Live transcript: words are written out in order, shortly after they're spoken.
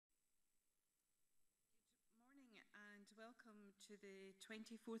welcome to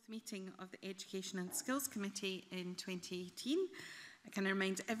the 24th meeting of the Education and Skills Committee in 2018. I can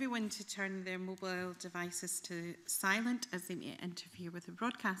remind everyone to turn their mobile devices to silent as they may interfere with the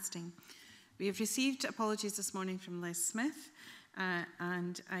broadcasting. We have received apologies this morning from Liz Smith,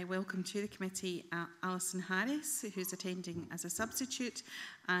 and I welcome to the committee Alison Harris, who's attending as a substitute.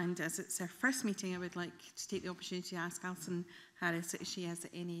 And as it's her first meeting, I would like to take the opportunity to ask Alison Harris if she has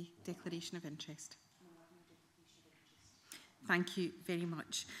any declaration of interest. Thank you very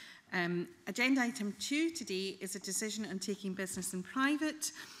much. Agenda item 2 today is a decision on taking business in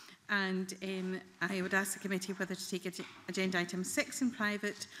private, and I would ask the committee whether to take agenda item 6 in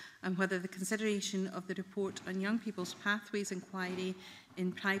private and whether the consideration of the report on young people's pathways inquiry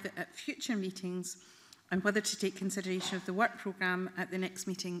in private at future meetings, and whether to take consideration of the work programme at the next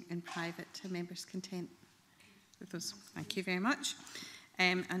meeting in private. Are members content with those? Thank you very much.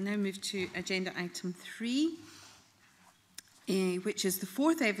 And now move to agenda item 3. Which is the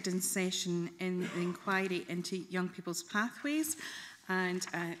 4th evidence session in the inquiry into young people's pathways. And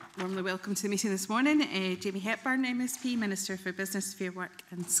warmly welcome to the meeting this morning, Jamie Hepburn MSP, Minister for Business, Fair Work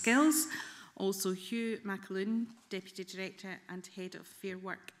and Skills. Also Hugh McAloon, Deputy Director and Head of Fair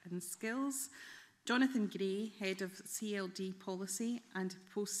Work and Skills. Jonathan Gray, Head of CLD Policy and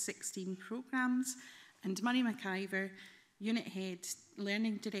Post-16 Programmes. And Murray McIver, Unit Head,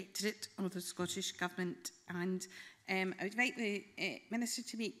 Learning Directorate of the Scottish Government. And I would invite the Minister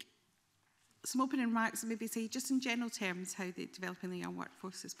to make some opening remarks and maybe say just in general terms how the developing the young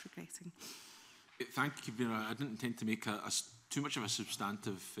workforce is progressing. Thank you, Vera. I didn't intend to make too much of a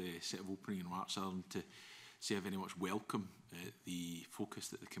substantive set of opening remarks other than to say I very much welcome the focus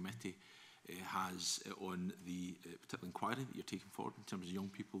that the committee has on the particular inquiry that you're taking forward in terms of young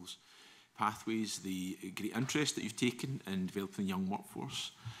people's pathways, the great interest that you've taken in developing the young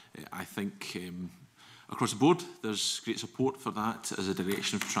workforce. I think across the board, there's great support for that as a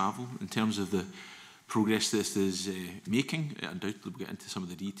direction of travel. In terms of the progress this is making, undoubtedly we'll get into some of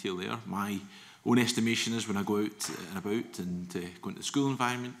the detail there. My own estimation is when I go out and about and go into the school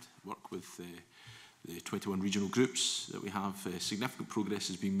environment, work with the 21 regional groups that we have, significant progress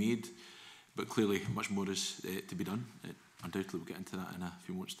has been made, but clearly much more is to be done. Undoubtedly we'll get into that in a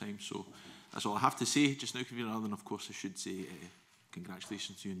few months' time. So that's all I have to say just now, Convener, other than of course I should say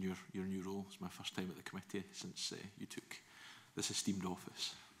congratulations to you in your new role. It's my first time at the committee since you took this esteemed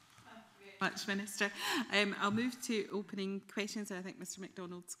office. Thank you very much, Minister. I'll move to opening questions, and I think Mr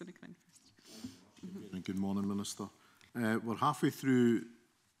MacDonald's going to come in first. Good morning, Minister. We're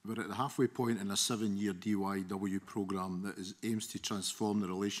at the halfway point in a 7-year DYW programme that aims to transform the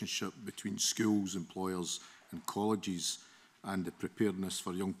relationship between schools, employers and colleges and the preparedness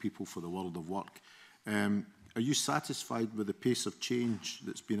for young people for the world of work. Are you satisfied with the pace of change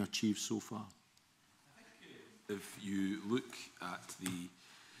that's been achieved so far? I think if you look at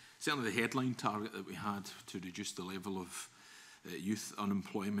certainly the headline target that we had to reduce the level of youth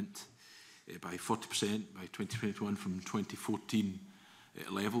unemployment by 40% by 2021 from 2014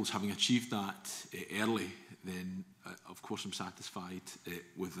 levels, having achieved that early, then of course I'm satisfied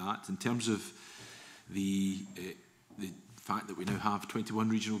with that. In terms of the fact that we now have 21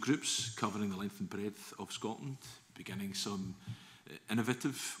 regional groups covering the length and breadth of Scotland, beginning some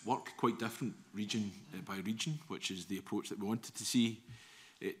innovative work, quite different region by region, which is the approach that we wanted to see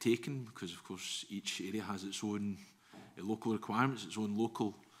taken, because of course each area has its own local requirements, its own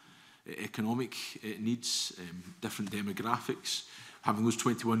local economic needs, different demographics. Having those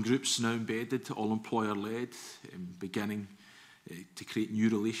 21 groups now embedded, all employer-led, beginning to create new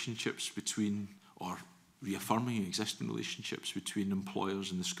relationships between, or reaffirming existing relationships between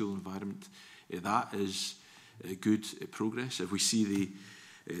employers and the school environment. That is good progress. If we see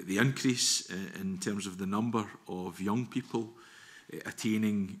the increase in terms of the number of young people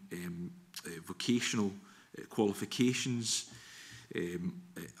attaining vocational qualifications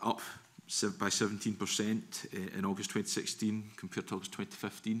up by 17% in August 2016 compared to August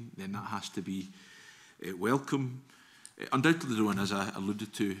 2015, then that has to be welcome. Undoubtedly, though, and as I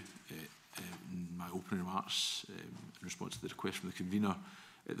alluded to in my opening remarks in response to the request from the convener,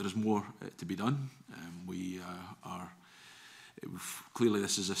 there is more to be done. Clearly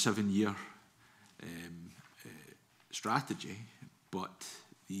this is a 7-year strategy, but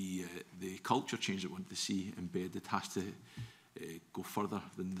the culture change that we want to see embedded has to go further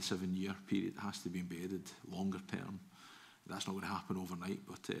than the 7-year period. It has to be embedded longer term. That's not going to happen overnight,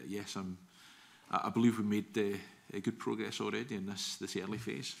 but yes, I believe we made good progress already in this early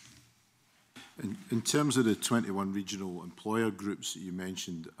phase. In terms of the 21 regional employer groups that you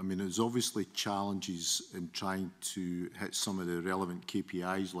mentioned, I mean, there's obviously challenges in trying to hit some of the relevant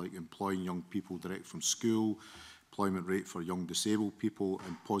KPIs, like employing young people direct from school, employment rate for young disabled people,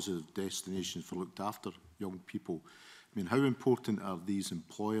 and positive destinations for looked after young people. I mean, how important are these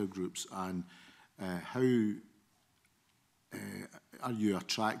employer groups, and how are you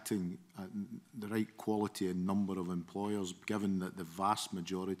attracting the right quality and number of employers, given that the vast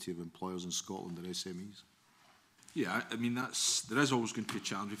majority of employers in Scotland are SMEs? Yeah, I mean, there is always going to be a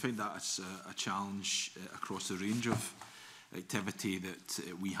challenge. We find that it's a challenge across the range of activity that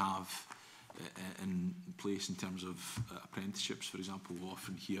we have in place in terms of apprenticeships, for example. We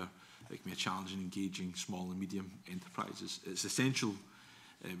often hear it can be a challenge in engaging small and medium enterprises. It's essential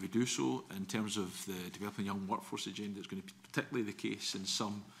we do so. In terms of the developing young workforce agenda, it's going to be particularly the case in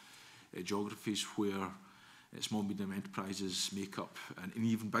some geographies where small and medium enterprises make up an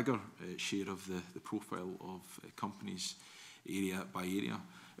even bigger share of the profile of companies area by area.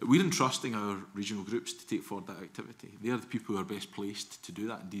 We're entrusting our regional groups to take forward that activity. They are the people who are best placed to do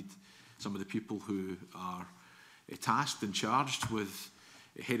that. Indeed, some of the people who are tasked and charged with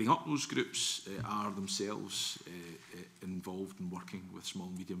heading up those groups are themselves involved in working with small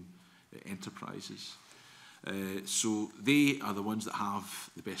and medium enterprises. So they are the ones that have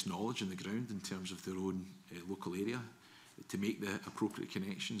the best knowledge on the ground in terms of their own local area to make the appropriate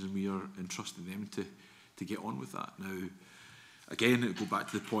connections, and we are entrusting them to get on with that. Now, again, it will go back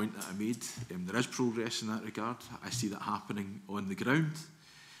to the point that I made. There is progress in that regard. I see that happening on the ground,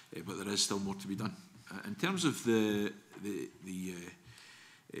 but there is still more to be done. In terms of the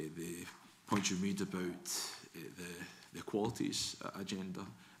points you made about the equalities agenda,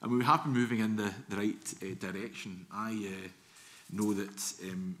 I mean, we have been moving in the right direction. I know that,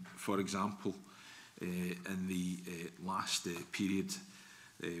 for example, in the last period,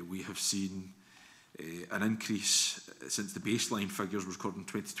 we have seen an increase since the baseline figures were recorded in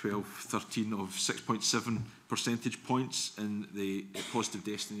 2012-13 of 6.7 percentage points in the positive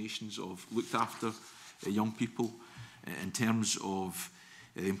destinations of looked after young people. In terms of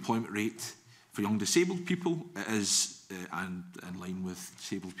the employment rate for young disabled people, it is, and in line with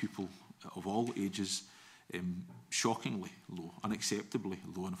disabled people of all ages, shockingly low, unacceptably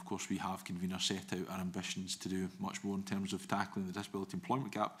low. And of course we have, convener, set out our ambitions to do much more in terms of tackling the disability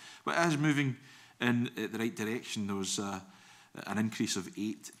employment gap. But it is moving in the right direction. There was an increase of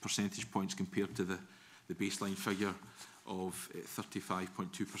 8 percentage points compared to the baseline figure of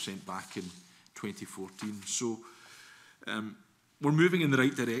 35.2% back in 2014. So we're moving in the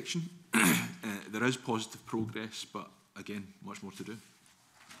right direction. There is positive progress, but again, much more to do.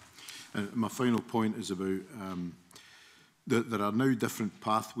 My final point is about there are now different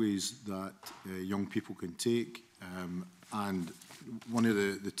pathways that young people can take, and one of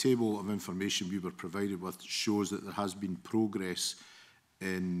the table of information we were provided with shows that there has been progress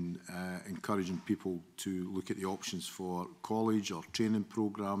in encouraging people to look at the options for college or training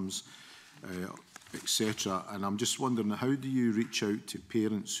programmes, etc. And I'm just wondering, how do you reach out to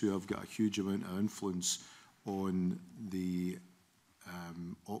parents who have got a huge amount of influence on the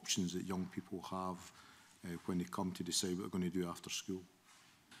options that young people have when they come to decide what they're going to do after school?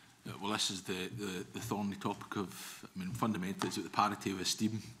 Well, this is the thorny topic of, I mean, fundamentally it's the parity of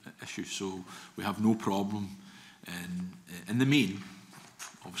esteem issue, so we have no problem in the main.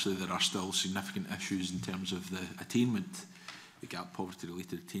 Obviously there are still significant issues in terms of the attainment, the gap,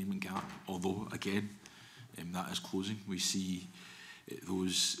 poverty-related attainment gap, although, again, that is closing. We see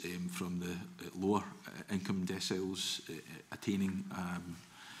those from the lower income deciles attaining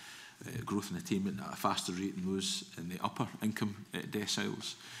growth and attainment at a faster rate than those in the upper income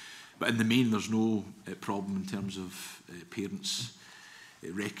deciles. But in the main, there's no problem in terms of parents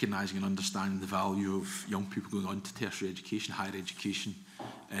recognising and understanding the value of young people going on to tertiary education, higher education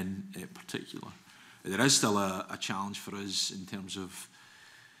in particular. There is still a challenge for us in terms of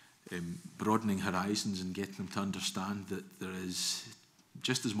broadening horizons and getting them to understand that there is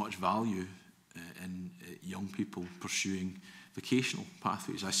just as much value in young people pursuing vocational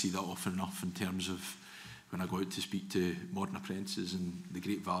pathways. I see that often enough in terms of when I go out to speak to modern apprentices and the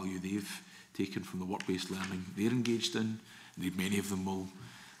great value they've taken from the work-based learning they're engaged in. Indeed, many of them will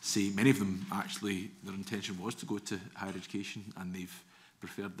say, many of them actually, their intention was to go to higher education and they've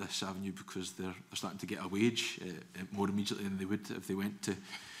preferred this avenue because they're starting to get a wage more immediately than they would if they went to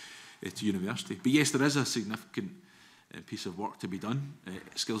university. But yes, there is a significant piece of work to be done.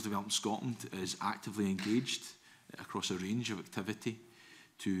 Skills Development Scotland is actively engaged across a range of activity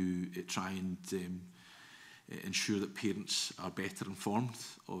to try and ensure that parents are better informed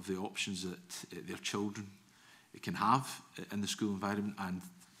of the options that their children can have in the school environment, and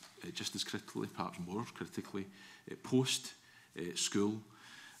just as critically, perhaps more critically, post-school.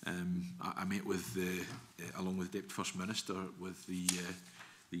 I met with, along with the Deputy First Minister, with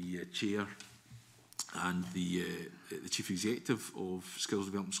the chair and the Chief Executive of Skills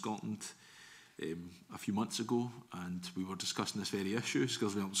Development Scotland a few months ago, and we were discussing this very issue.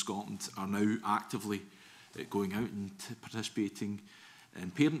 Skills Development Scotland are now actively going out and participating in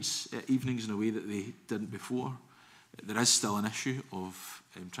parents' evenings in a way that they didn't before. There is still an issue of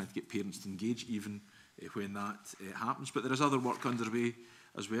trying to get parents to engage even when that happens, but there is other work underway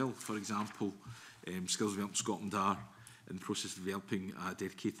as well. For example, Skills Development Scotland are in the process of developing a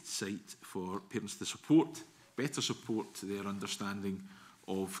dedicated site for parents to better support their understanding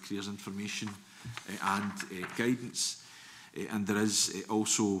of careers information and guidance. And there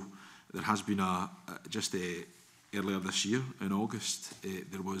has been earlier this year, in August,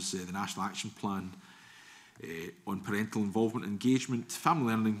 there was the National Action Plan on Parental Involvement and Engagement,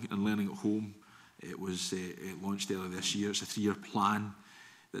 Family Learning and Learning at Home. It was launched earlier this year. It's a 3-year plan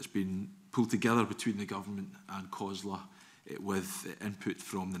that's been pulled together between the government and COSLA with input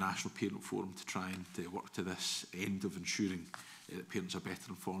from the National Parent Forum to try and work to this end of ensuring that parents are better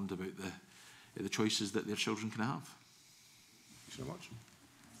informed about the choices that their children can have. Thanks so much.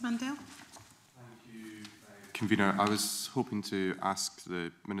 Mandel. Convener, I was hoping to ask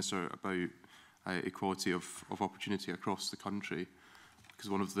the Minister about equality of opportunity across the country, because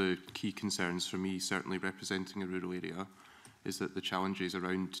one of the key concerns for me, certainly representing a rural area, is that the challenges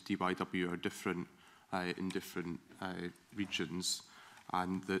around DYW are different in different regions,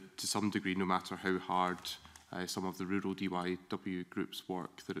 and that to some degree, no matter how hard some of the rural DYW groups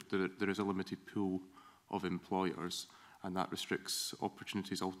work, that there is a limited pool of employers, and that restricts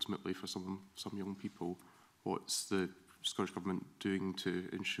opportunities ultimately for some young people. What's the Scottish Government doing to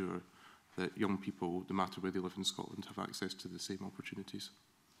ensure that young people, no matter where they live in Scotland, have access to the same opportunities?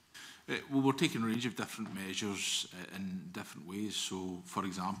 Well, we're taking a range of different measures in different ways. So, for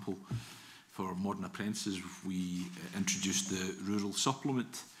example, for modern apprentices, we introduced the Rural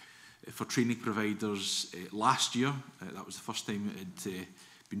Supplement for training providers last year. That was the first time it had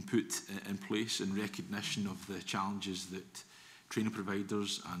been put in place in recognition of the challenges that training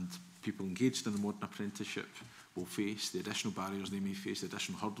providers and people engaged in the modern apprenticeship will face, the additional barriers they may face, the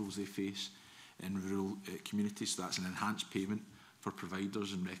additional hurdles they face in rural communities. So that's an enhanced payment for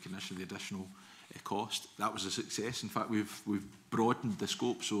providers in recognition of the additional cost. That was a success. In fact, we've broadened the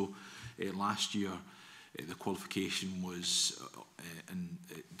scope. So last year, the qualification was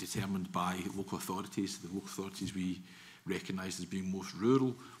determined by local authorities. The local authorities we recognised as being most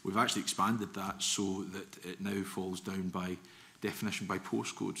rural. We've actually expanded that so that it now falls down by definition by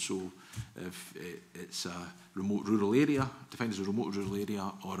postcode. So if it's a remote rural area, defined as a remote rural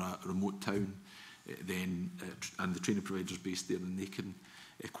area or a remote town, then and the training provider is based there, then they can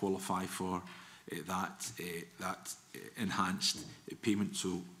qualify for that enhanced payment.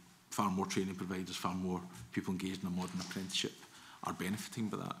 So far more training providers, far more people engaged in a modern apprenticeship are benefiting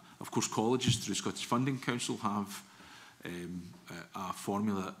by that. Of course, colleges through Scottish Funding Council have a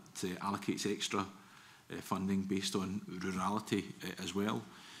formula that allocates extra funding based on rurality as well.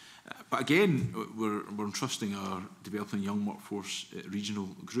 But again, we're entrusting our developing young workforce regional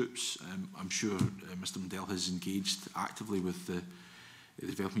groups. I'm sure Mr Mandel has engaged actively with the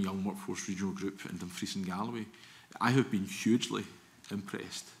developing young workforce regional group in Dumfries and Galloway. I have been hugely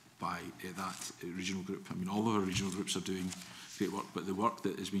impressed by that regional group. I mean, all of our regional groups are doing great work, but the work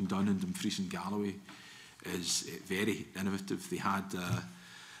that has been done in Dumfries and Galloway is very innovative. They had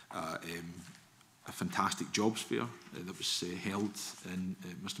a fantastic jobs fair that was held in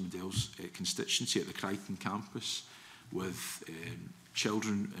Mr Mandel's constituency at the Crichton campus with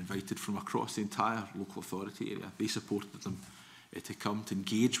children invited from across the entire local authority area. They supported them to come to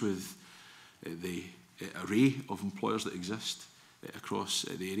engage with the array of employers that exist across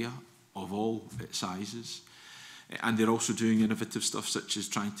the area of all sizes. And they're also doing innovative stuff such as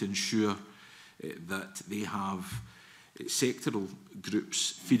trying to ensure that they have sectoral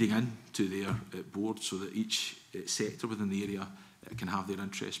groups feeding into their board so that each sector within the area can have their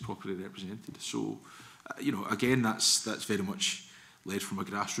interests properly represented. So, again, that's very much led from a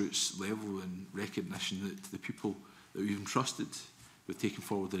grassroots level and recognition that the people that we've entrusted with taking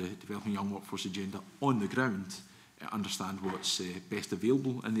forward the developing young workforce agenda on the ground understand what's best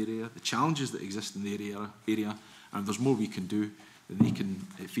available in the area, the challenges that exist in the area, and if there's more we can do, then they can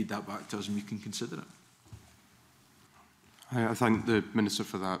feed that back to us and we can consider it. I thank the Minister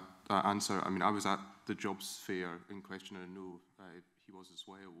for that answer. I mean, I was at the jobs fair in question, and I know he was as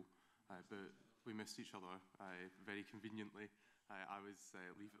well, but we missed each other very conveniently. I was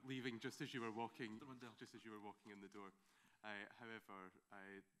leaving just as you were walking in the door. However,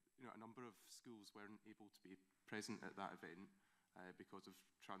 a number of schools weren't able to be present at that event because of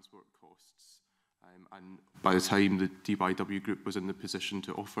transport costs. And by the time the DYW group was in the position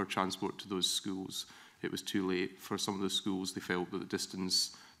to offer transport to those schools, it was too late. For some of the schools, they felt that the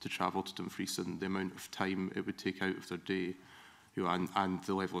distance to travel to Dumfries and the amount of time it would take out of their day, and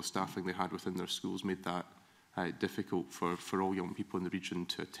the level of staffing they had within their schools made that difficult for all young people in the region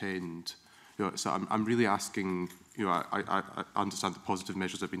to attend. So I'm really asking, I understand the positive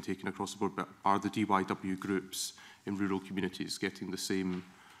measures that have been taken across the board, but are the DYW groups in rural communities getting the same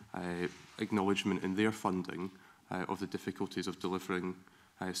acknowledgement in their funding of the difficulties of delivering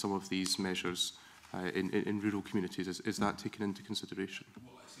some of these measures in rural communities? Is that taken into consideration?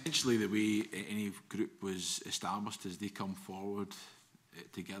 Well, essentially, the way any group was established is they come forward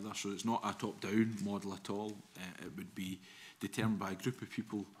together, so it's not a top-down model at all. It would be determined by a group of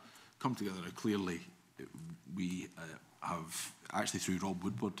people come together. Clearly, we have, actually through Rob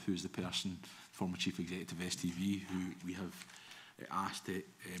Woodward, who's the person, former Chief Executive of STV, who we have asked to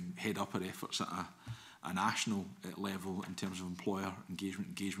head up our efforts at a national level in terms of employer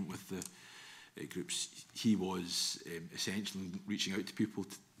engagement with the groups. He was essentially reaching out to people,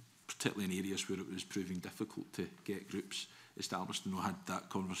 particularly in areas where it was proving difficult to get groups established, and we had that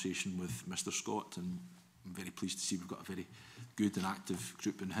conversation with Mr Scott, and I'm very pleased to see we've got a very good and active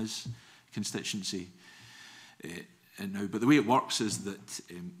group in his constituency now. But the way it works is that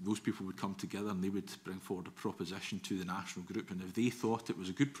those people would come together and they would bring forward a proposition to the national group, and if they thought it was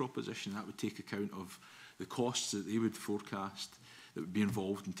a good proposition, that would take account of the costs that they would forecast that would be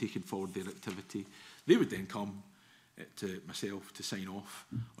involved in taking forward their activity. They would then come to myself to sign off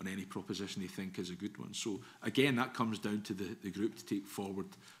on any proposition they think is a good one. So again, that comes down to the group to take forward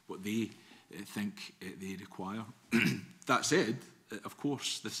what they think they require. That said, of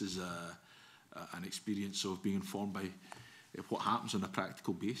course, this is an experience of being informed by what happens on a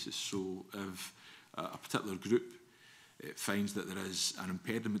practical basis. So if a particular group finds that there is an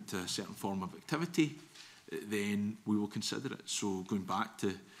impediment to a certain form of activity, then we will consider it. So going back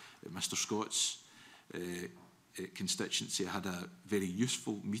to Mr Scott's constituency, I had a very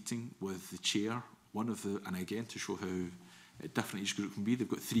useful meeting with the chair, and again to show how different each group can be. They've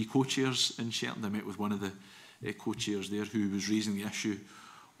got 3 co-chairs in Shetland. I met with one of the co-chairs there who was raising the issue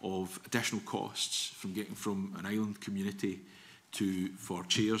of additional costs from getting from an island community for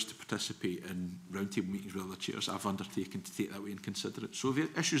chairs to participate in roundtable meetings with other chairs. I've undertaken to take that way and consider it. So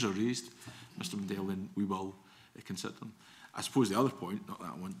if issues are raised, Mr Mundell, then we will consider them. I suppose the other point, not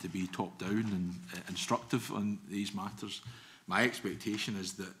that I want to be top-down and instructive on these matters, my expectation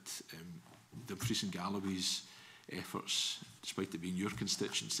is that Dumfries and Galloway's efforts, despite it being your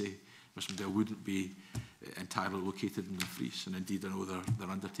constituency, Mr Mundell, wouldn't be entirely located in Dumfries, and indeed I know they're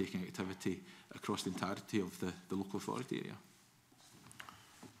undertaking activity across the entirety of the local authority area.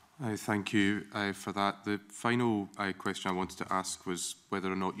 Thank you for that. The final question I wanted to ask was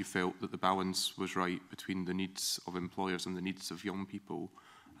whether or not you felt that the balance was right between the needs of employers and the needs of young people,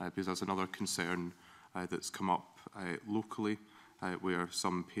 because that's another concern that's come up locally, where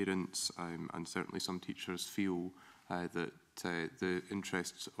some parents and certainly some teachers feel that the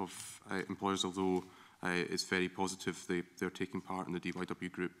interests of employers, although it's very positive they're taking part in the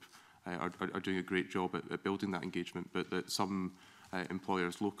DYW group, are doing a great job at building that engagement, but that some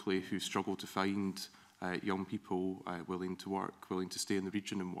employers locally who struggle to find young people willing to work, willing to stay in the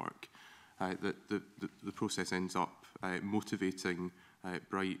region and work, that the process ends up motivating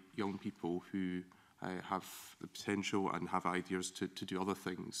bright young people who have the potential and have ideas to do other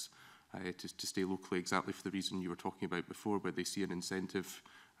things, to stay locally, exactly for the reason you were talking about before, where they see an incentive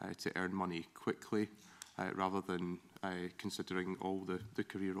to earn money quickly, rather than considering all the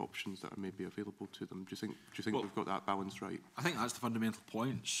career options that are maybe available to them. Do you think we've got that balance right? I think that's the fundamental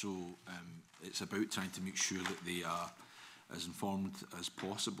point. So it's about trying to make sure that they are as informed as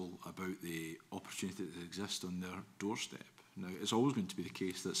possible about the opportunity that exists on their doorstep. Now, it's always going to be the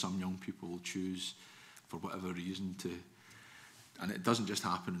case that some young people will choose, for whatever reason, and it doesn't just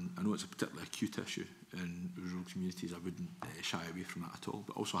happen, I know it's a particularly acute issue in rural communities, I wouldn't shy away from that at all,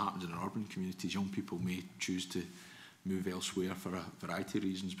 but it also happens in urban communities. Young people may choose to move elsewhere for a variety of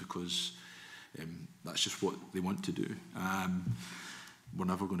reasons, because that's just what they want to do. We're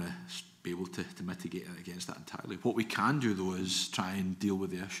never going to be able to mitigate against that entirely. What we can do, though, is try and deal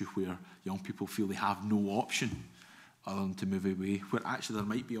with the issue where young people feel they have no option other than to move away, where actually there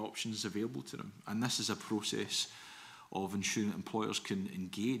might be options available to them. And this is a process of ensuring that employers can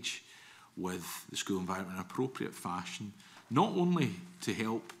engage with the school environment in an appropriate fashion, not only to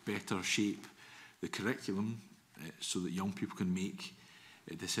help better shape the curriculum so that young people can make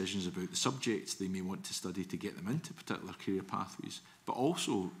decisions about the subjects they may want to study to get them into particular career pathways, but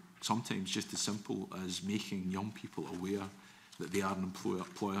also sometimes just as simple as making young people aware that they are an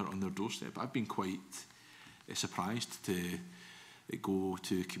employer on their doorstep. I've been quite surprised to go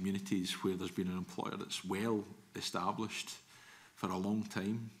to communities where there's been an employer that's well established for a long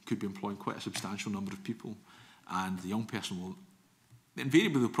time, could be employing quite a substantial number of people, and the young person will,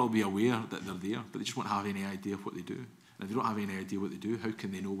 invariably they'll probably be aware that they're there, but they just won't have any idea of what they do. And if they don't have any idea what they do, how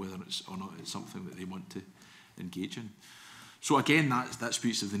can they know whether it's or not it's something that they want to engage in? So again, that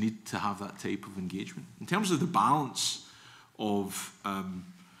speaks of the need to have that type of engagement. In terms of the balance of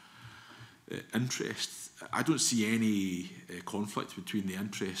interest, I don't see any conflict between the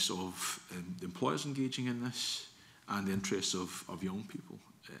interests of the employers engaging in this and the interests of young people.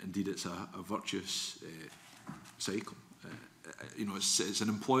 Indeed, it's a virtuous cycle. You know, it's an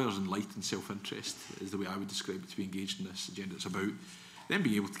employer's enlightened self-interest is the way I would describe it, to be engaged in this agenda. It's about them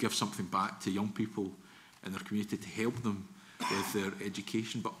being able to give something back to young people in their community to help them with their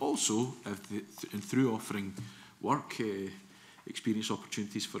education, but also through offering work experience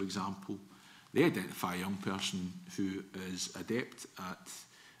opportunities, for example. They identify a young person who is adept at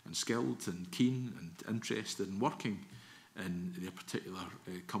and skilled and keen and interested in working in their particular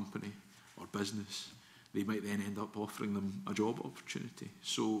company or business. They might then end up offering them a job opportunity.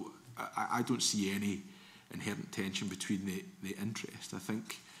 So I don't see any inherent tension between the interest. I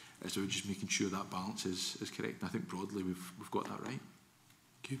think it's about just making sure that balance is correct. And I think broadly we've got that right.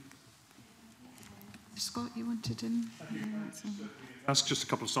 Thank you. Scott, you wanted in? Ask just a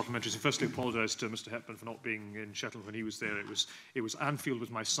couple of supplementaries. Firstly, apologise to Mr. Hepburn for not being in Shetland when he was there. It was Anfield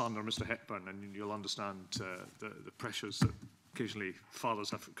with my son or Mr. Hepburn, and you'll understand the pressures that occasionally fathers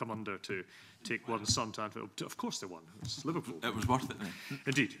have come under to take one son to Anfield. Of course they won. It's Liverpool. It was worth it then.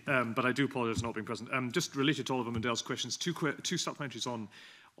 Indeed. But I do apologise for not being present. Just related to Oliver Mandel's questions, two supplementaries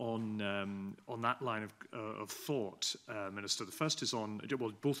on that line of thought, Minister. The first is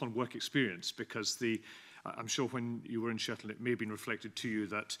both on work experience, because I'm sure when you were in Shetland, it may have been reflected to you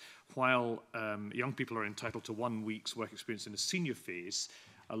that while young people are entitled to 1 week's work experience in the senior phase,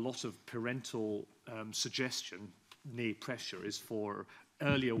 a lot of parental suggestion, nay pressure, is for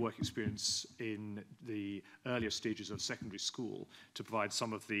earlier work experience in the earlier stages of secondary school to provide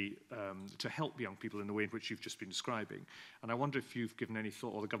some of the, to help young people in the way in which you've just been describing. And I wonder if you've given any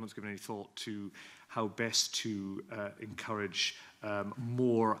thought, or the government's given any thought to how best to encourage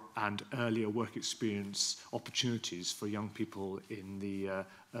more and earlier work experience opportunities for young people in the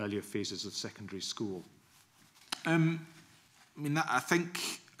earlier phases of secondary school. I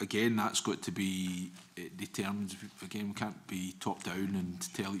think, again, that's got to be determined. Again, we can't be top down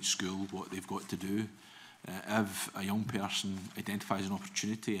and tell each school what they've got to do. If a young person identifies an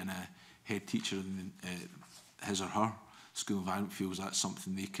opportunity and a head teacher in his or her school environment feels that's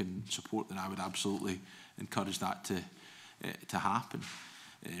something they can support, then I would absolutely encourage that to happen.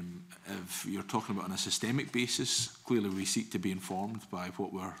 If you're talking about on a systemic basis, clearly we seek to be informed by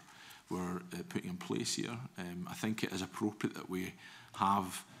what we're putting in place here. I think it is appropriate that we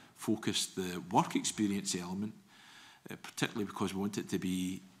have focused the work experience element, particularly because we want it to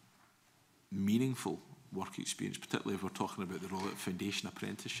be meaningful work experience, particularly if we're talking about the rollout of foundation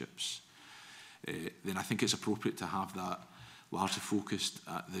apprenticeships. Then I think it's appropriate to have that largely focused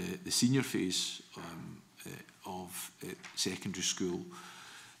at the senior phase of secondary school.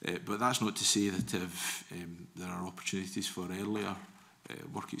 But that's not to say that if there are opportunities for earlier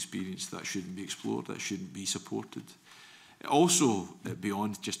work experience, that shouldn't be explored, that shouldn't be supported. Also,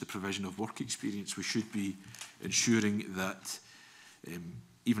 beyond just the provision of work experience, we should be ensuring that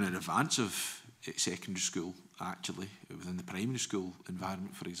even in advance of secondary school, actually, within the primary school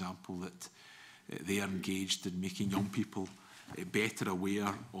environment, for example, that they are engaged in making young people better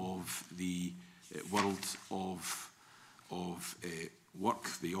aware of the world of work,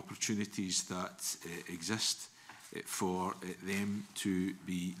 the opportunities that exist for them to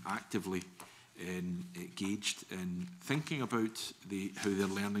be actively engaged in thinking about how their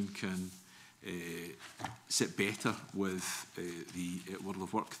learning can sit better with the world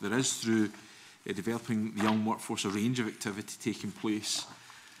of work. There is, through developing the young workforce, a range of activity taking place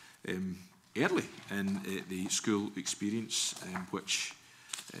early in the school experience, which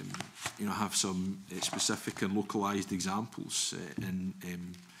have some specific and localised examples.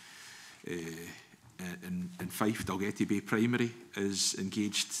 In Fife, Dalgetty Bay Primary is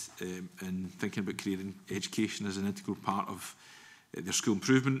engaged in thinking about career and education as an integral part of their school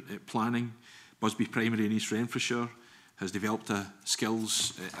improvement planning. Busby Primary in East Renfrewshire has developed a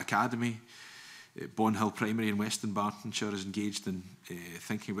skills academy. Bonhill Primary in Western Bartonshire is engaged in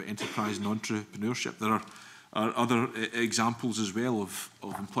thinking about enterprise and entrepreneurship. There are other examples as well of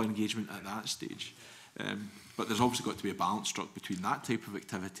employee engagement at that stage. But there's obviously got to be a balance struck between that type of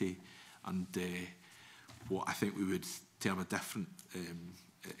activity and what I think we would term a different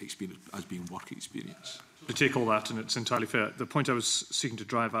experience as being work experience. To take all that, and it's entirely fair. The point I was seeking to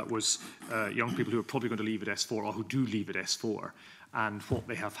drive at was young people who are probably going to leave at S4 or who do leave at S4 and what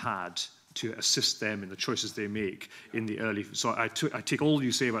they have had to assist them in the choices they make in the early. So I take all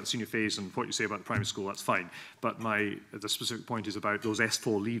you say about the senior phase and what you say about the primary school, that's fine. But the specific point is about those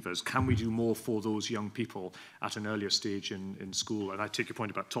S4 leavers. Can we do more for those young people at an earlier stage in school? And I take your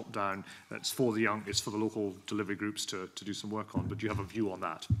point about top down. It's for the young, it's for the local delivery groups to do some work on. But do you have a view on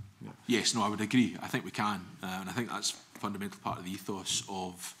that? Yeah. Yes, no, I would agree. I think we can. And I think that's a fundamental part of the ethos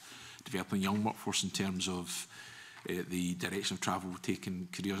of developing a young workforce in terms of the direction of travel, taking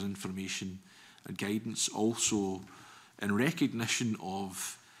careers information and guidance. Also, in recognition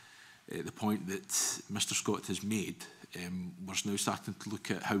of the point that Mr Scott has made, we're now starting to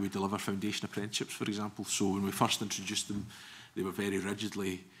look at how we deliver foundation apprenticeships, for example. So when we first introduced them, they were very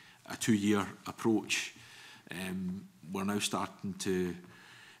rigidly a 2-year approach. We're now starting to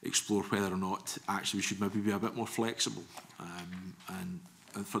explore whether or not actually we should maybe be a bit more flexible, and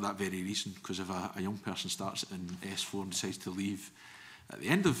for that very reason, because if a young person starts in S4 and decides to leave at the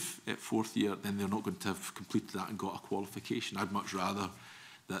end of 4th year, then they're not going to have completed that and got a qualification. I'd much rather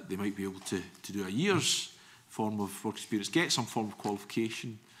that they might be able to do a year's form of work experience, get some form of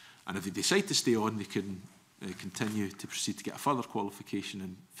qualification, and if they decide to stay on, they can continue to proceed to get a further qualification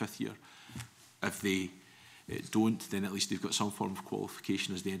in 5th year. If they don't, then at least they've got some form of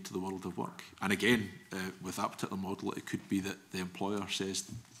qualification as they enter the world of work. And again, with that particular model, it could be that the employer says,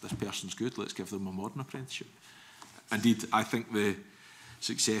 this person's good, let's give them a modern apprenticeship. Indeed, I think the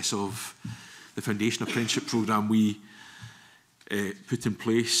success of the foundation apprenticeship programme we put in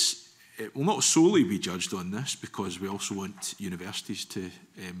place, it will not solely be judged on this, because we also want universities to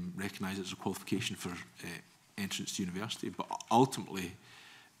recognise it as a qualification for entrance to university, but ultimately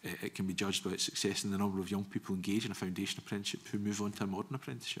it can be judged by its success in the number of young people engaged in a foundation apprenticeship who move on to a modern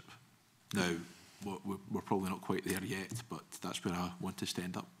apprenticeship. Now, we're probably not quite there yet, but that's where I want us to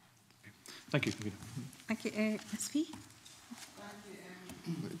end up. Thank you. Thank you. Ms Fee?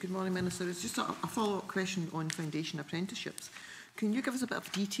 Good morning, Minister. It's just a follow-up question on foundation apprenticeships. Can you give us a bit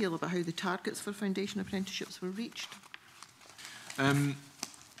of detail about how the targets for foundation apprenticeships were reached? I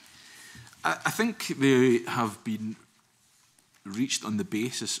think they have been reached on the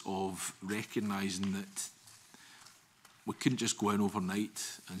basis of recognising that we couldn't just go in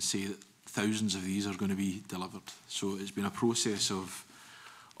overnight and say that thousands of these are going to be delivered. So it's been a process of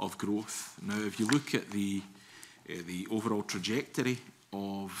growth. Now, if you look at the overall trajectory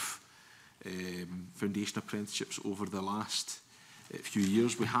of foundation apprenticeships over the last few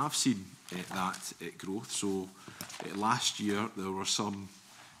years, we have seen that growth. So last year there were some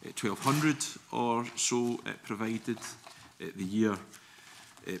 1,200 or so provided. The year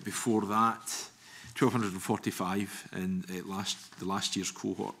before that, 1,245 in the last year's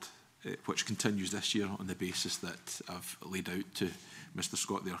cohort, which continues this year on the basis that I've laid out to Mr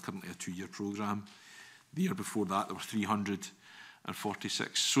Scott. They are currently a 2-year programme. The year before that, there were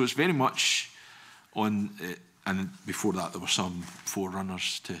 346. So it's very much on, and before that, there were some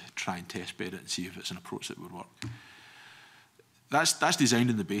forerunners to try and test bed it and see if it's an approach that would work. That's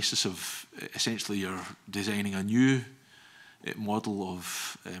designed on the basis of essentially you're designing a new model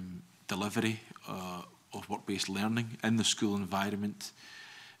of delivery of work-based learning in the school environment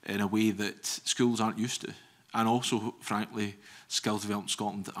in a way that schools aren't used to. And also, frankly, Skills Development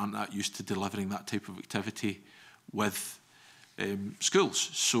Scotland aren't that used to delivering that type of activity with schools.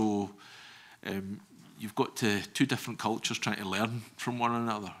 So you've got two different cultures trying to learn from one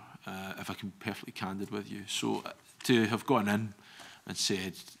another, if I can be perfectly candid with you. So to have gone in and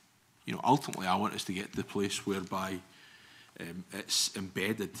said, you know, ultimately I want us to get to the place whereby it's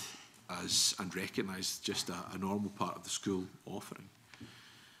embedded as and recognised just a normal part of the school offering.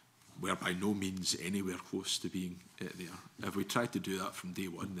 We're by no means anywhere close to being there. If we tried to do that from day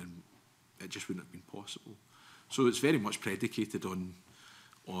one, then it just wouldn't have been possible. So it's very much predicated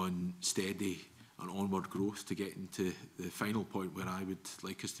on steady and onward growth to get into the final point where I would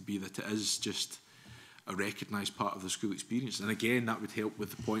like us to be, that it is just a recognised part of the school experience. And again, that would help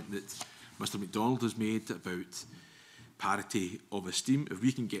with the point that Mr MacDonald has made about parity of esteem. If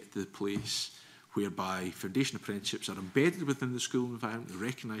we can get to the place whereby foundation apprenticeships are embedded within the school environment, they're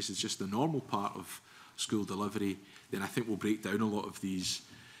recognised as just a normal part of school delivery, then I think we'll break down a lot of these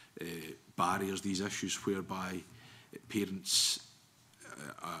barriers, these issues whereby parents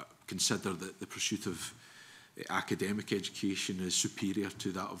consider that the pursuit of academic education is superior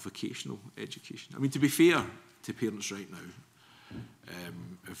to that of vocational education. I mean, to be fair to parents right now,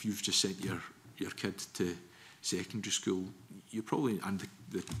 if you've just sent your kid to secondary school, you probably, and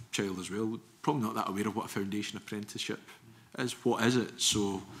the child as well, probably not that aware of what a foundation apprenticeship is. What is it?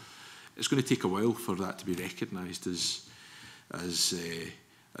 So it's going to take a while for that to be recognised as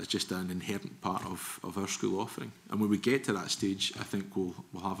just an inherent part of our school offering. And when we get to that stage, I think we'll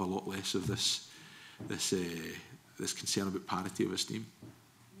have a lot less of this concern about parity of esteem.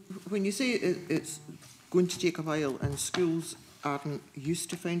 When you say it's going to take a while and schools aren't used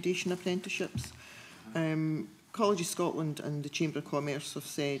to foundation apprenticeships, Colleges Scotland and the Chamber of Commerce have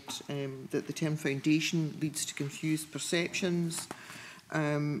said that the term foundation leads to confused perceptions.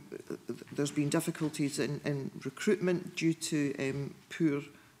 There's been difficulties in recruitment due to poor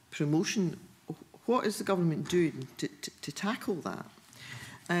promotion. What is the government doing to tackle that?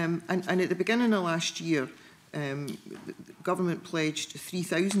 And at the beginning of last year, the government pledged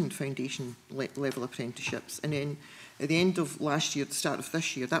 3,000 foundation level apprenticeships, and then at the end of last year, the start of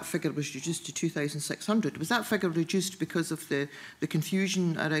this year, that figure was reduced to 2,600. Was that figure reduced because of the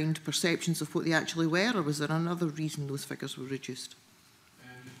confusion around perceptions of what they actually were, or was there another reason those figures were reduced?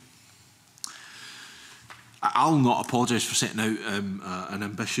 I'll not apologise for setting out an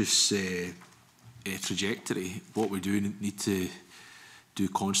ambitious trajectory. What we do need to do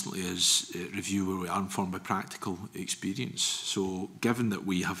constantly is review where we are informed by practical experience. So given that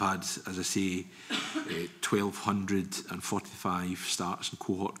we have had, as I say, 1,245 starts in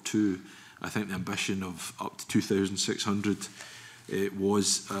cohort 2, I think the ambition of up to 2,600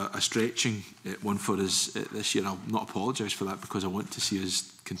 was a stretching one for us this year. I'll not apologise for that because I want to see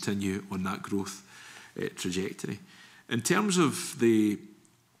us continue on that growth trajectory. In terms of the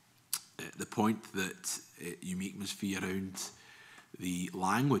point that you make, Ms. Fee, around the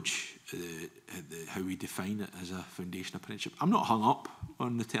language, how we define it as a foundation apprenticeship, I'm not hung up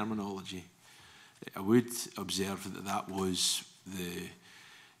on the terminology. I would observe that that was the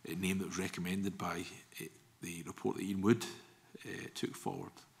name that was recommended by the report that Ian Wood took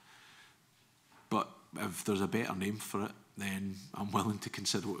forward. But if there's a better name for it, then I'm willing to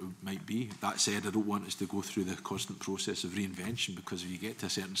consider what it might be. That said, I don't want us to go through the constant process of reinvention, because if you get to a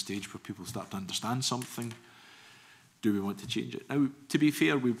certain stage where people start to understand something, do we want to change it? Now, to be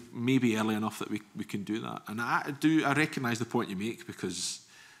fair, we may be early enough that we can do that. And I recognise the point you make, because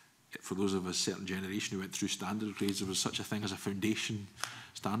for those of a certain generation who went through standard grades, there was such a thing as a foundation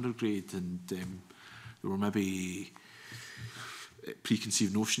standard grade, and there were maybe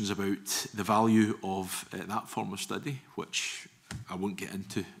preconceived notions about the value of that form of study, which I won't get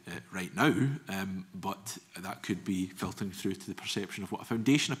into right now, but that could be filtering through to the perception of what a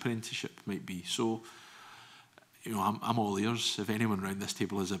foundation apprenticeship might be. So, you know, I'm all ears. If anyone around this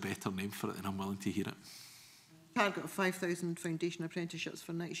table has a better name for it, then I'm willing to hear it. Target of 5,000 foundation apprenticeships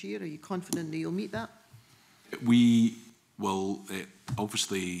for next year. Are you confident that you'll meet that? We will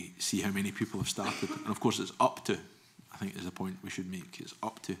obviously see how many people have started, and of course it's up to, I think is the point we should make, it's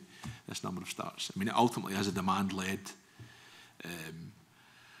up to this number of starts. I mean, it ultimately is a demand-led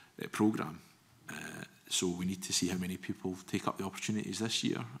programme, so we need to see how many people take up the opportunities this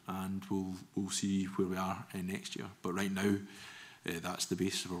year, and we'll see where we are next year. But right now, that's the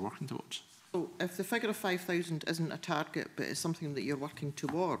basis we're working towards. So if the figure of 5,000 isn't a target, but is something that you're working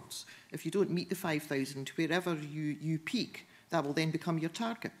towards, if you don't meet the 5,000, wherever you peak, that will then become your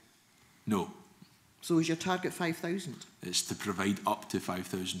target? No. So is your target 5,000? It's to provide up to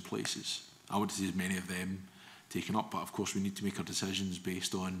 5,000 places. I want to see as many of them taken up, but of course we need to make our decisions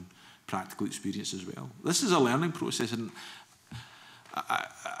based on practical experience as well. This is a learning process, and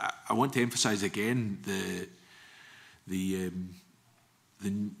I want to emphasise again the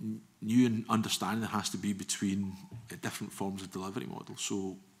new understanding there has to be between different forms of delivery models.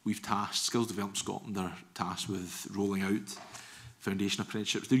 So we've tasked, Skills Development Scotland are tasked with rolling out foundation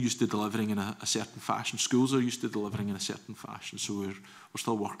apprenticeships. They're used to delivering in a certain fashion. Schools are used to delivering in a certain fashion. So we're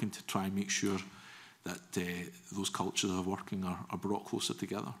still working to try and make sure that those cultures of working are brought closer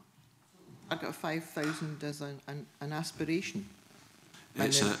together. Target of 5,000 is an aspiration.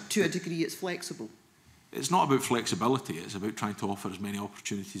 And to a degree it's flexible. It's not about flexibility, it's about trying to offer as many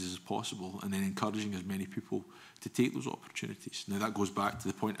opportunities as possible and then encouraging as many people to take those opportunities. Now that goes back to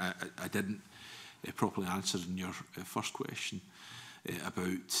the point I didn't properly answer in your first question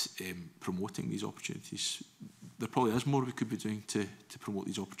about promoting these opportunities. There probably is more we could be doing to promote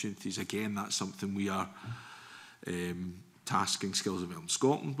these opportunities. Again, that's something we are tasking Skills Development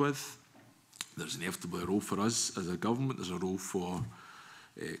Scotland with. There's inevitably a role for us as a government, there's a role for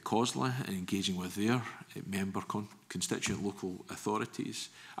COSLA and engaging with their member constituent local authorities.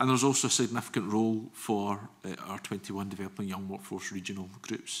 And there's also a significant role for our 21 Developing Young Workforce regional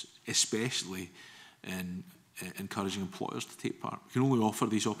groups, especially in encouraging employers to take part. We can only offer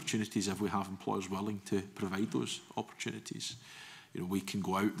these opportunities if we have employers willing to provide those opportunities. You know, we can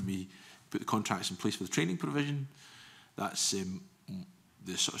go out and we put the contracts in place for the training provision. That's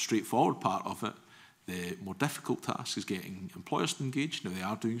the sort of straightforward part of it. The more difficult task is getting employers to engage. Now, they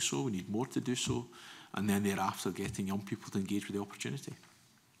are doing so. We need more to do so. And then thereafter, getting young people to engage with the opportunity.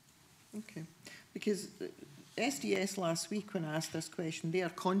 Okay. Because SDS last week, when I asked this question, they are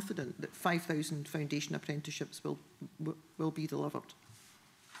confident that 5,000 foundation apprenticeships will be delivered.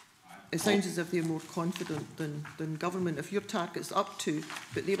 It sounds as if they're more confident than government. If your target's up to,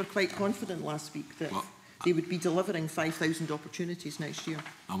 but they were quite confident last week that they would be delivering 5,000 opportunities next year.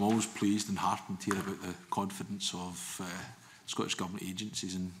 I'm always pleased and heartened to hear about the confidence of Scottish Government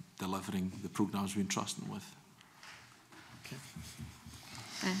agencies in delivering the programmes we entrust them with. Okay.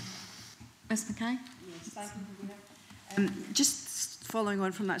 Ms Mackay? Yes, thank you. Just following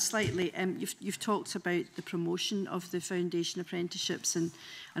on from that slightly, you've talked about the promotion of the foundation apprenticeships and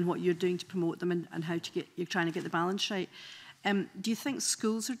what you're doing to promote them and how you're trying to get the balance right. Do you think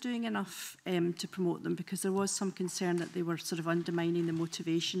schools are doing enough to promote them? Because there was some concern that they were sort of undermining the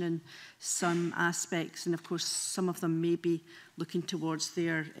motivation in some aspects, and of course some of them may be looking towards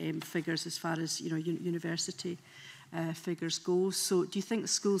their figures as far as university figures go. So do you think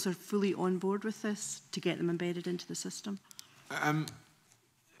schools are fully on board with this to get them embedded into the system?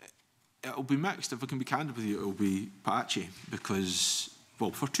 It'll be mixed. If I can be candid with you, it'll be patchy because,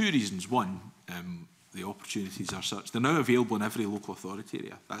 well, for two reasons. One, the opportunities are such. They're now available in every local authority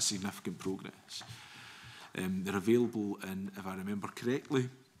area. That's significant progress. They're available in, if I remember correctly,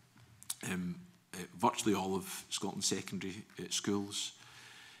 virtually all of Scotland's secondary schools.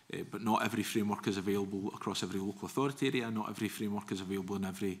 But not every framework is available across every local authority area. Not every framework is available in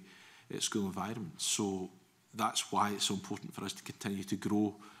every school environment. So that's why it's so important for us to continue to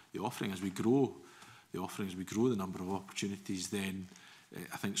grow the offering. As we grow the offerings, we grow the number of opportunities, then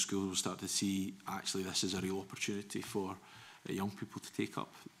I think schools will start to see, actually, this is a real opportunity for young people to take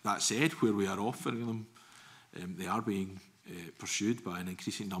up. That said, where we are offering them, they are being pursued by an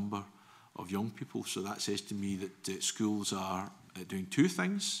increasing number of young people. So that says to me that schools are doing two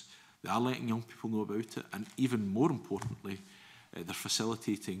things. They are letting young people know about it, and even more importantly, they're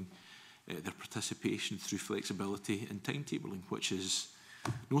facilitating their participation through flexibility and timetabling, which is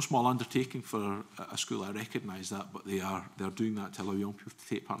no small undertaking for a school. I recognise that, but they're doing that to allow young people to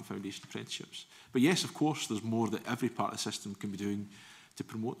take part in foundation apprenticeships. But yes, of course, there's more that every part of the system can be doing to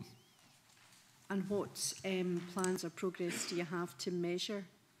promote them. And what plans or progress do you have to measure,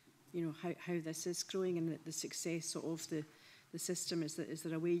 how this is growing and the success of the system? Is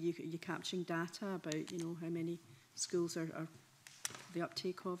there a way you're capturing data about, how many schools are the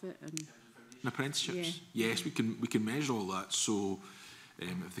uptake of it? And apprenticeships? Yeah. Yes, we can measure all that. So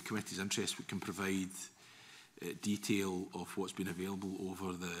if the committee's interested, we can provide detail of what's been available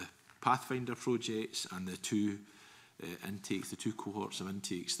over the Pathfinder projects and the two intakes, the two cohorts of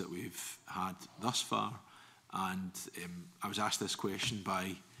intakes that we've had thus far. And I was asked this question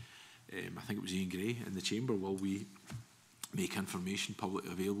by, I think it was Ian Gray in the Chamber, will we make information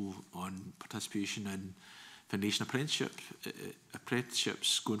publicly available on participation in foundation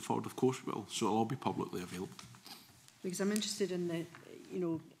apprenticeships going forward? Of course we will. So it'll all be publicly available. Because I'm interested in the,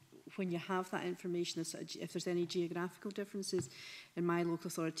 when you have that information, if there's any geographical differences. In my local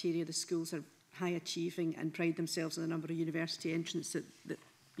authority area, the schools are high achieving and pride themselves on the number of university entrants that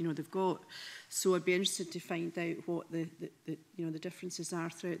they've got. So I'd be interested to find out what the differences are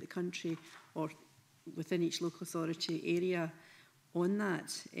throughout the country or within each local authority area on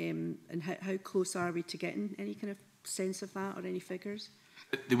that, and how close are we to getting any kind of sense of that or any figures?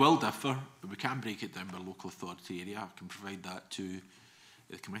 They will differ, but we can break it down by local authority area. I can provide that to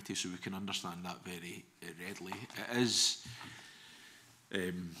the committee so we can understand that very readily. It is,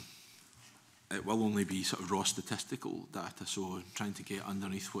 it will only be sort of raw statistical data, so trying to get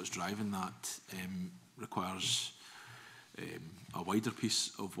underneath what's driving that requires a wider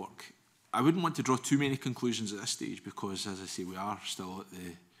piece of work. I wouldn't want to draw too many conclusions at this stage because, as I say, we are still at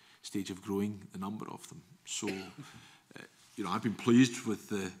the stage of growing the number of them. So, I've been pleased with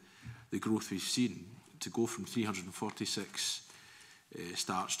the growth we've seen. To go from 346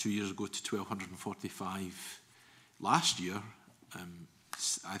 starts 2 years ago to 1,245 last year,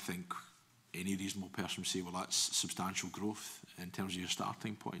 I think any reasonable person would say, well, that's substantial growth in terms of your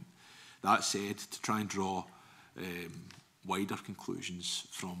starting point. That said, to try and draw wider conclusions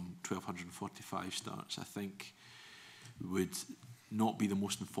from 1,245 starts, I think would not be the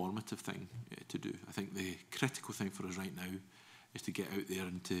most informative thing to do. I think the critical thing for us right now is to get out there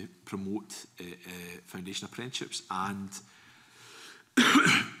and to promote foundation apprenticeships and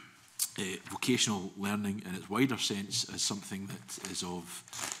vocational learning in its wider sense as something that is of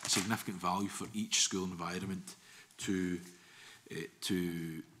significant value for each school environment to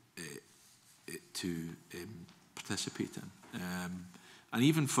to participate in. And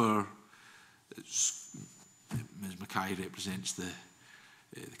even for Ms McKay represents the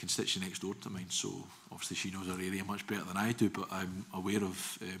constituency next door to mine, so obviously she knows her area much better than I do, but I'm aware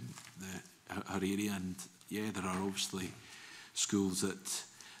of her area, and yeah, there are obviously schools that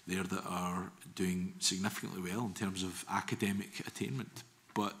are doing significantly well in terms of academic attainment.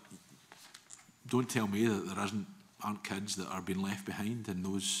 But don't tell me that there aren't kids that are being left behind in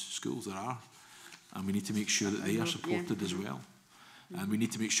those schools. There are, and we need to make sure that they are supported as well. And we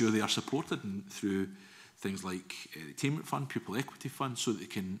need to make sure they are supported through things like the Attainment Fund, Pupil Equity Fund, so that they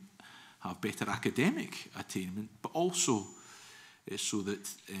can have better academic attainment, but also so that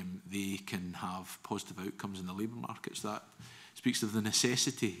they can have positive outcomes in the labour markets. That speaks of the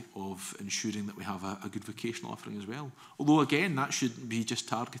necessity of ensuring that we have a good vocational offering as well. Although, again, that shouldn't be just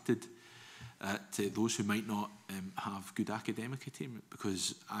targeted at those who might not have good academic attainment,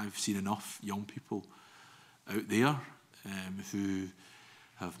 because I've seen enough young people out there who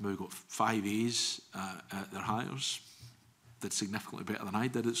have now got 5 A's at their hires, did significantly better than I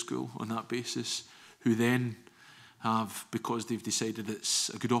did at school on that basis, who then have, because they've decided it's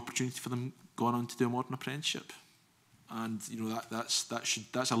a good opportunity for them, gone on to do a modern apprenticeship. And you know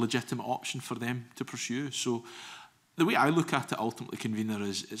that's a legitimate option for them to pursue. So the way I look at it ultimately, convener,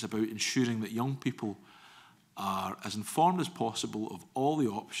 is it's about ensuring that young people are as informed as possible of all the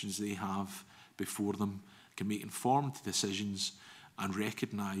options they have before them, can make informed decisions, and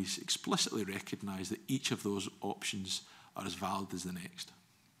explicitly recognise that each of those options are as valid as the next.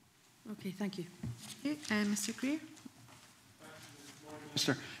 Okay, thank you. Okay, Mr. Greer.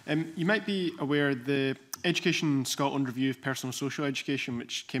 Minister, you might be aware the Education Scotland Review of Personal Social Education,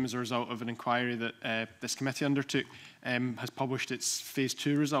 which came as a result of an inquiry that this committee undertook, has published its Phase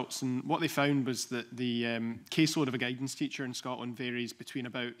 2 results. And what they found was that the caseload of a guidance teacher in Scotland varies between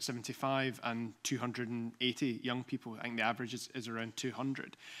about 75 and 280 young people. I think the average is around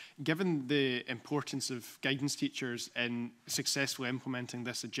 200. Given the importance of guidance teachers in successfully implementing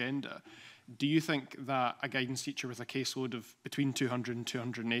this agenda, do you think that a guidance teacher with a caseload of between 200 and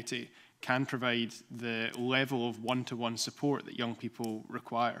 280 can provide the level of one-to-one support that young people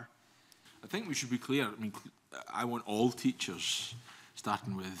require? I think we should be clear. I mean, I want all teachers,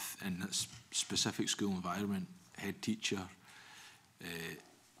 starting with in a specific school environment, head teacher,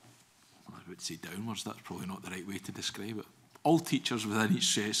 I would say downwards, that's probably not the right way to describe it. All teachers within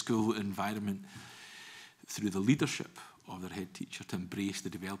each school environment, through the leadership of their head teacher, to embrace the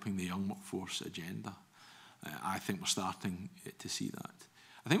developing the young workforce agenda. I think we're starting to see that.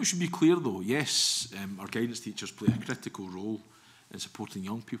 I think we should be clear though, yes, our guidance teachers play a critical role in supporting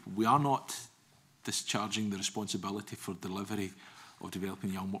young people. We are not discharging the responsibility for delivery of developing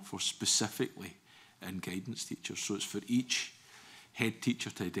the young workforce specifically in guidance teachers. So it's for each head teacher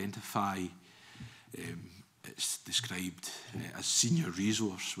to identify, it's described as senior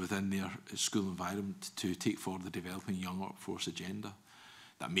resource within their school environment to take forward the developing young workforce agenda.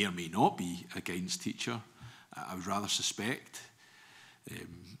 That may or may not be a guidance teacher. I would rather suspect,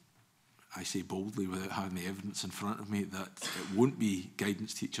 I say boldly without having the evidence in front of me, that it won't be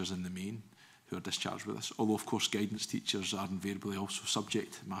guidance teachers in the main who are discharged with this. Although, of course, guidance teachers are invariably also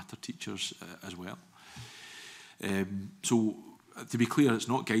subject matter teachers as well. So, to be clear, it's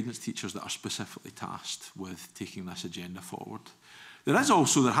not guidance teachers that are specifically tasked with taking this agenda forward. There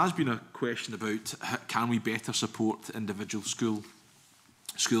has been a question about can we better support individual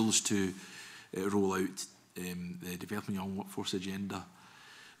schools to roll out the Developing Young Workforce agenda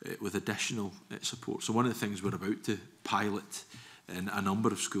with additional support. So one of the things we're about to pilot in a number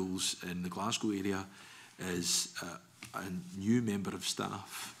of schools in the Glasgow area is a new member of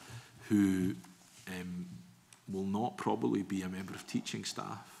staff who will not probably be a member of teaching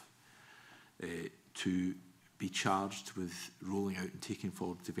staff to be charged with rolling out and taking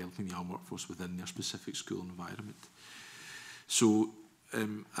forward developing the young workforce within their specific school environment. So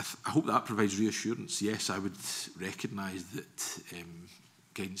I hope that provides reassurance. Yes, I would recognise that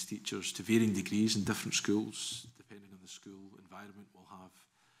guidance teachers to varying degrees in different schools, depending on the school environment, will have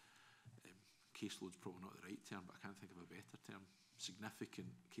caseloads, probably not the right term, but I can't think of a better term,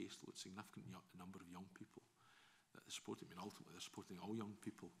 significant caseload, significant number of young people that they're supporting. I mean, ultimately they're supporting all young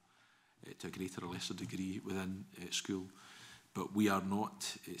people to a greater or lesser degree within school, but we are not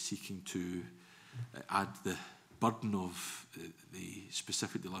seeking to add the burden of the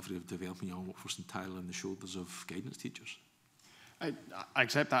specific delivery of developing young workforce entirely on the shoulders of guidance teachers. I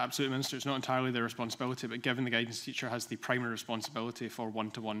accept that, absolutely, Minister. It's not entirely their responsibility, but given the guidance teacher has the primary responsibility for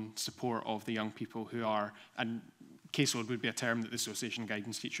one-to-one support of the young people who are, and caseload would be a term that the Association of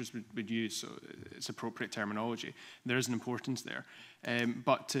Guidance Teachers would use, so it's appropriate terminology. There is an importance there.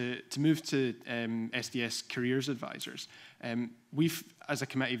 But to move to SDS careers advisors, we've, as a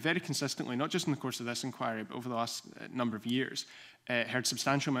committee, very consistently, not just in the course of this inquiry, but over the last number of years, heard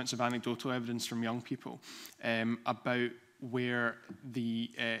substantial amounts of anecdotal evidence from young people about where the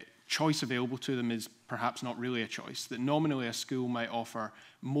choice available to them is perhaps not really a choice, that nominally a school might offer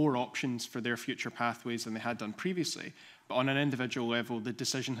more options for their future pathways than they had done previously, but on an individual level, the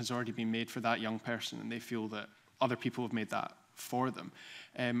decision has already been made for that young person, and they feel that other people have made that for them.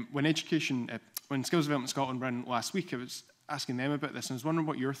 When Skills Development Scotland ran last week, I was asking them about this, and I was wondering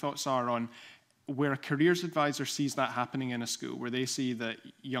what your thoughts are on where a careers advisor sees that happening in a school, where they see that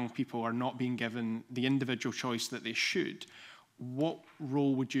young people are not being given the individual choice that they should. What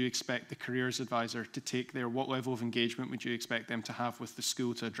role would you expect the careers advisor to take there? What level of engagement would you expect them to have with the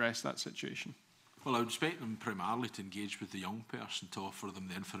school to address that situation? Well, I would expect them primarily to engage with the young person, to offer them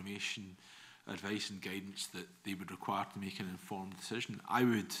the information, advice and guidance that they would require to make an informed decision. I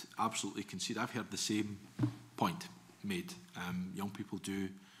would absolutely concede, I've heard the same point made. Young people do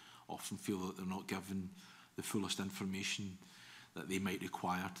often feel that they're not given the fullest information that they might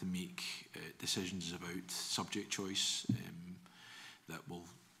require to make decisions about subject choice that will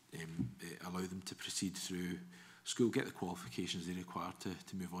allow them to proceed through school, get the qualifications they require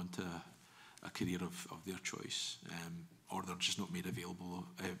to move on to a career of their choice, or they're just not made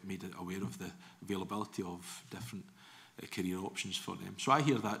aware of the availability of different career options for them. So I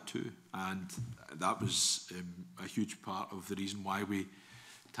hear that too, and that was a huge part of the reason why we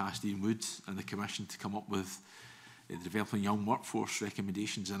tasked Ian Wood and the Commission to come up with developing young workforce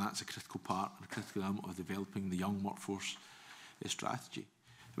recommendations, and that's a critical part and a critical element of developing the young workforce strategy.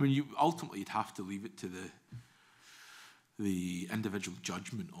 I mean, ultimately you'd have to leave it to the individual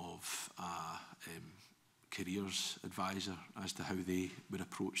judgment of a careers advisor as to how they would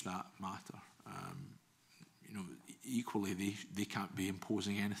approach that matter. You know, equally they can't be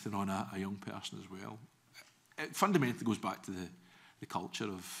imposing anything on a young person as well. It fundamentally goes back to the culture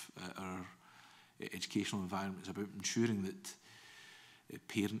of our educational environment. It's about ensuring that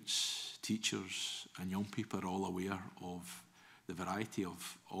parents, teachers and young people are all aware of the variety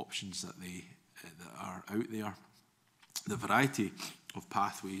of options that are out there, the variety of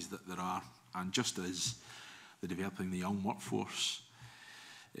pathways that there are, and just as the Developing the Young Workforce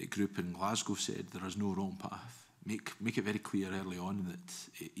group in Glasgow said, there is no wrong path. Make it very clear early on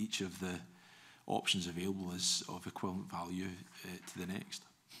that each of the options available is of equivalent value to the next.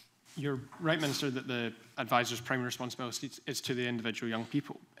 You're right, Minister, that the advisor's primary responsibility is to the individual young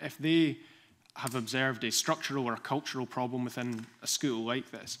people. If they have observed a structural or a cultural problem within a school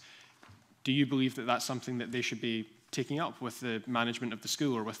like this, do you believe that that's something that they should be taking up with the management of the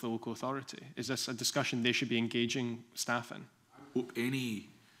school or with the local authority? Is this a discussion they should be engaging staff in? I hope any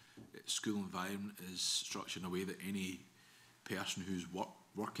school environment is structured in a way that any person who's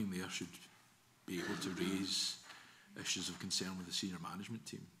working there should be able to raise issues of concern with the senior management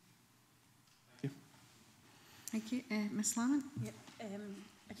team. Thank you. Ms Lamont? Yep.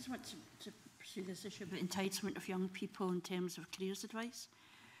 I just want to pursue this issue about entitlement of young people in terms of careers advice.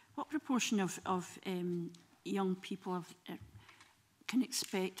 What proportion of young people can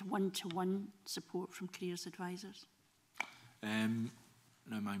expect one-to-one support from careers advisors?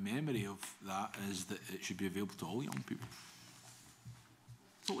 Now, my memory of that is that it should be available to all young people.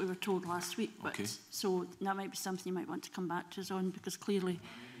 That's what we were told last week, but okay. So that might be something you might want to come back to us on, because clearly...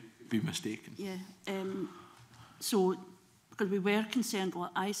 Be mistaken. Yeah. So, because we were concerned, well,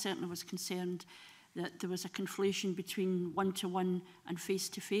 I certainly was concerned that there was a conflation between one-to-one and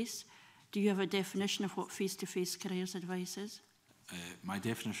face-to-face. Do you have a definition of what face-to-face careers advice is? My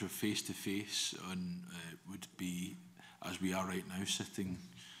definition of face-to-face would be, as we are right now, sitting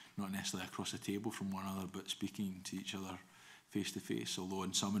not necessarily across a table from one another, but speaking to each other face-to-face, although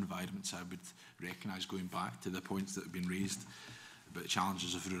in some environments I would recognise, going back to the points that have been raised about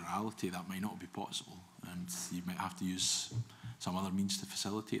challenges of rurality, that might not be possible, and you might have to use some other means to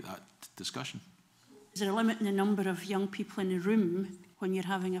facilitate that discussion. Is there a limit in the number of young people in a room when you're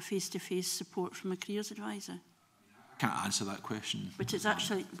having a face-to-face support from a careers advisor? I can't answer that question. But it's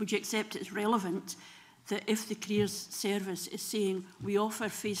actually, would you accept it's relevant that if the careers service is saying we offer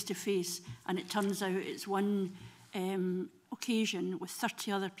face-to-face and it turns out it's one occasion with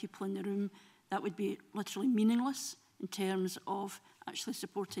 30 other people in the room, that would be literally meaningless in terms of actually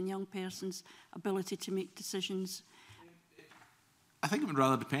supporting young persons' ability to make decisions? I think it would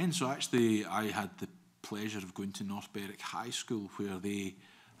rather depend. So actually I had the pleasure of going to North Berwick High School, where they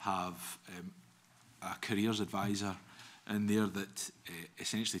have a careers advisor in there that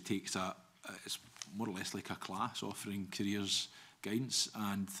essentially takes it's more or less like a class offering careers guidance,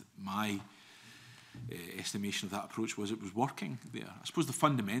 and my estimation of that approach was it was working there. I suppose the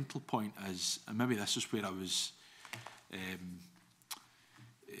fundamental point is, and maybe this is where I was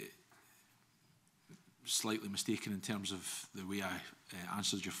slightly mistaken in terms of the way I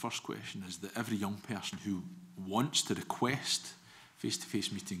answered your first question, is that every young person who wants to request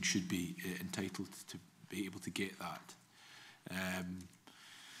face-to-face meetings should be entitled to be able to get that.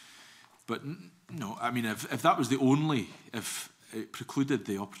 But no, I mean, if that was the only, if it precluded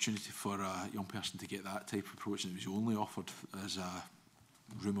the opportunity for a young person to get that type of approach and it was only offered as a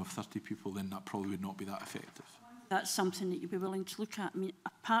room of 30 people, then that probably would not be that effective. That's something that you'd be willing to look at. I mean,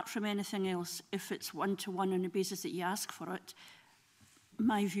 apart from anything else, if it's one-to-one on the basis that you ask for it,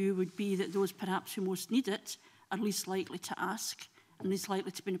 my view would be that those perhaps who most need it are least likely to ask and least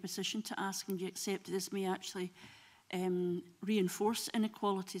likely to be in a position to ask, and you accept that this may actually reinforce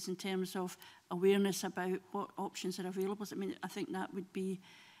inequalities in terms of awareness about what options are available. I mean, I think that would be,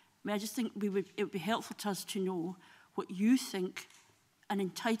 I just think it would be helpful to us to know what you think an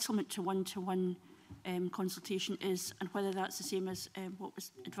entitlement to one-to-one consultation is, and whether that's the same as what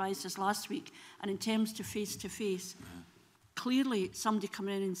was advised us last week. And in terms to face, clearly somebody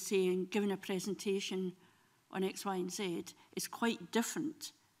coming in and saying, giving a presentation on X, Y, and Z is quite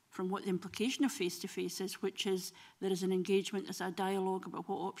different from what the implication of face-to-face is, which is there is an engagement, there's a dialogue about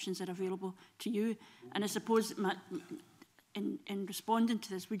what options are available to you. And I suppose, Matt, in responding to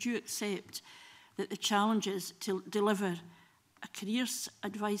this, would you accept that the challenge is to deliver a careers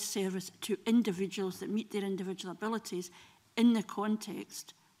advice service to individuals that meet their individual abilities in the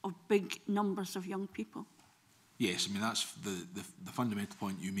context of big numbers of young people? Yes, I mean, that's the fundamental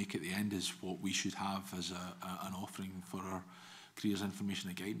point you make at the end is what we should have as an offering for our careers information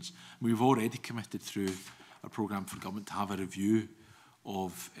and guidance. We've already committed through a programme for government to have a review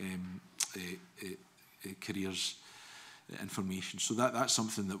of careers information. So that's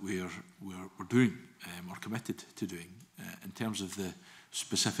something that we're doing, or committed to doing. In terms of the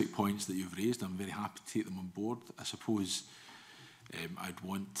specific points that you've raised, I'm very happy to take them on board. I suppose I'd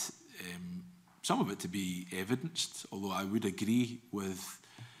want some of it to be evidenced, although I would agree with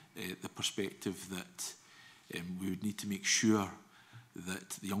the perspective that we would need to make sure that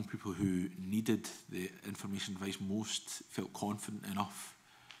the young people who needed the information advice most felt confident enough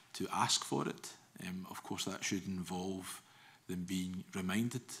to ask for it. Of course, that should involve them being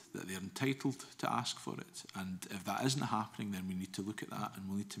reminded that they're entitled to ask for it. And if that isn't happening, then we need to look at that, and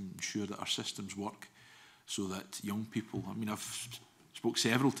we'll need to ensure that our systems work so that young people, I mean, I've spoke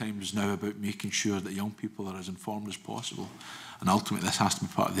several times now about making sure that young people are as informed as possible. And ultimately, this has to be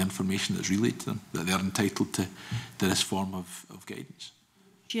part of the information that's relayed to them, that they're entitled to this form of guidance.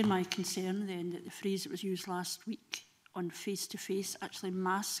 Share my concern then that the phrase that was used last week on face-to-face actually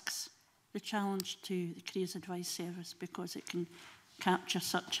masks the challenge to the careers advice service, because it can capture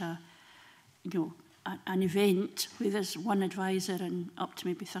such a, an event where there's one advisor and up to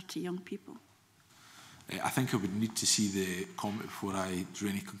maybe 30 young people. I think I would need to see the comment before I drew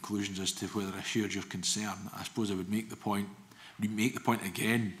any conclusions as to whether I shared your concern. I suppose I would make the point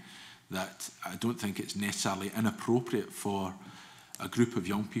again that I don't think it's necessarily inappropriate for a group of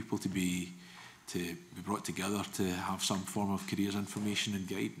young people to be brought together to have some form of careers information and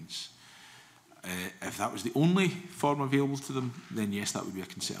guidance. If that was the only form available to them, then yes, that would be a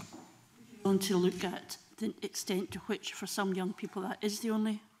concern. I want to look at the extent to which, for some young people, that is the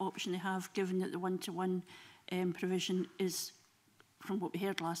only option they have, given that the one-to-one provision is, from what we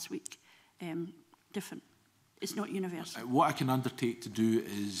heard last week, different. It's not universal. What I can undertake to do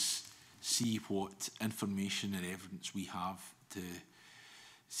is see what information and evidence we have to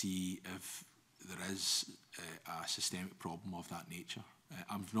see if there is a systemic problem of that nature.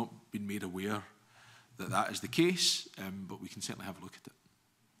 I've not been made aware that that is the case, but we can certainly have a look at it.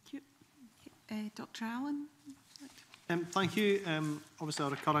 Thank you. Dr. Allen? Thank you. Obviously,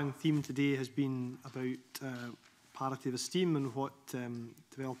 our recurring theme today has been about parity of esteem and what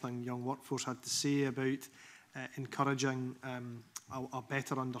developing young workforce had to say about encouraging a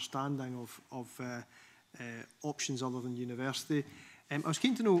better understanding of options other than university. I was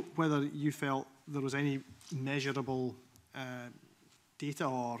keen to know whether you felt there was any measurable data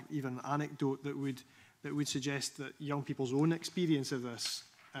or even anecdote that would suggest that young people's own experience of this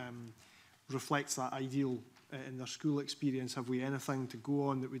reflects that ideal in their school experience. Have we anything to go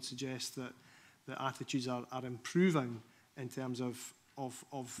on that would suggest that the attitudes are improving in terms of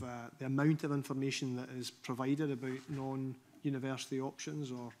the amount of information that is provided about non-university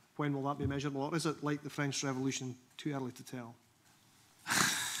options, or when will that be measurable, or is it like the French Revolution, too early to tell?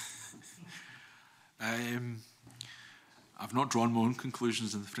 I've not drawn my own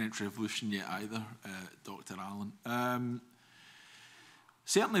conclusions in the French Revolution yet either, Dr. Allen.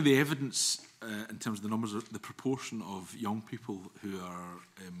 Certainly the evidence in terms of the numbers, the proportion of young people who are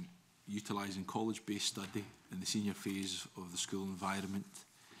utilising college-based study in the senior phase of the school environment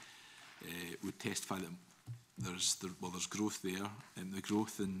would testify that there's growth there, and the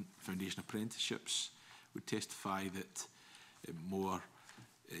growth in foundation apprenticeships would testify that more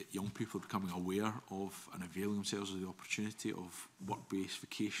young people are becoming aware of and availing themselves of the opportunity of work-based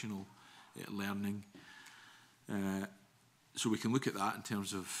vocational learning. So we can look at that in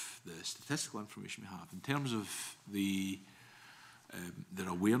terms of the statistical information we have. In terms of their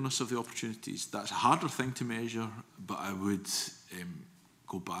awareness of the opportunities, that's a harder thing to measure, but I would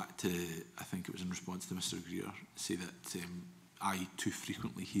go back to, I think it was in response to Mr. Greer, say that I too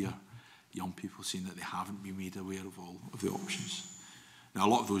frequently hear young people saying that they haven't been made aware of all of the options. Now, a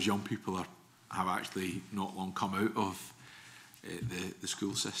lot of those young people have actually not long come out of the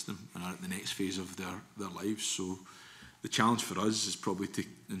school system and are at the next phase of their lives. So the challenge for us is probably to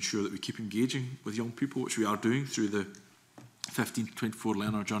ensure that we keep engaging with young people, which we are doing through the 15 to 24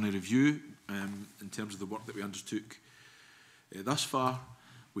 Learner Journey Review in terms of the work that we undertook thus far.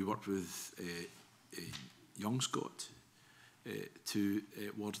 We worked with Young Scott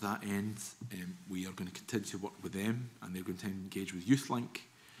towards that end. We are going to continue to work with them, and they're going to engage with YouthLink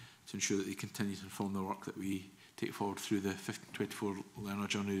to ensure that they continue to inform the work that we take forward through the 15-24 Learner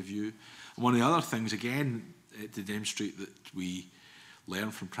Journey Review. And one of the other things, again, to demonstrate that we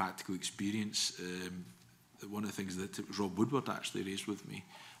learn from practical experience, one of the things that Rob Woodward actually raised with me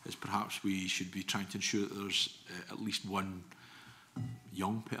is perhaps we should be trying to ensure that there's at least one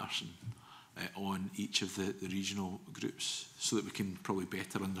young person on each of the regional groups, so that we can probably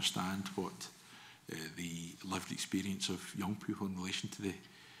better understand what the lived experience of young people in relation to the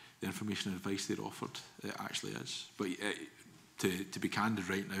information and advice they're offered actually is. But to be candid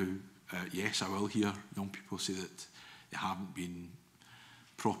right now, yes, I will hear young people say that they haven't been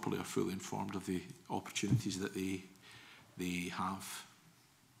properly or fully informed of the opportunities that they have.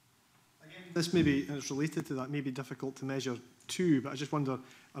 Again, this may be, and it's related to that, may be difficult to measure too, but I just wonder,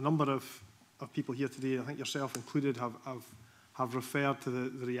 a number of people here today, I think yourself included, have referred to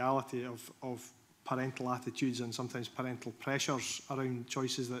the reality of parental attitudes and sometimes parental pressures around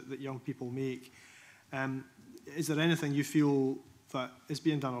choices that young people make. Is there anything you feel that is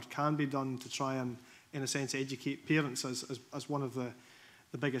being done or can be done to try and, in a sense, educate parents as one of the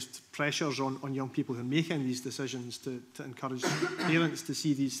biggest pressures on young people who are making these decisions, to encourage parents to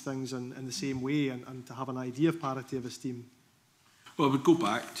see these things in the same way and to have an idea of parity of esteem? Well, I would go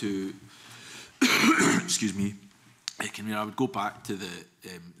back to, excuse me, I would go back to the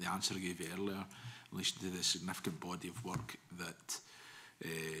answer I gave earlier in relation to the significant body of work that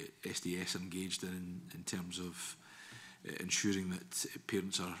SDS engaged in terms of ensuring that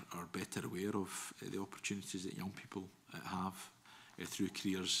parents are better aware of the opportunities that young people have through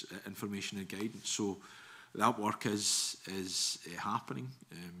careers information and guidance. So that work is happening,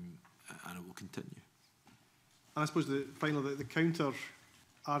 and it will continue. And I suppose the counter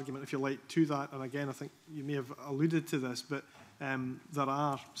argument, if you like, to that, and again, I think you may have alluded to this, but there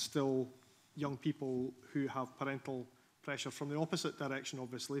are still young people who have parental pressure from the opposite direction,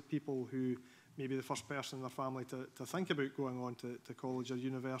 obviously, people who may be the first person in their family to think about going on to college or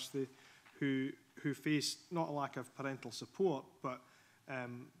university, who face not a lack of parental support, but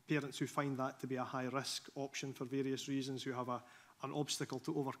parents who find that to be a high-risk option for various reasons, who have an obstacle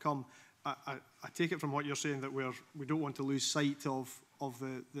to overcome. I take it from what you're saying that we don't want to lose sight of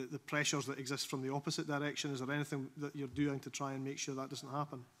the pressures that exist from the opposite direction. Is there anything that you're doing to try and make sure that doesn't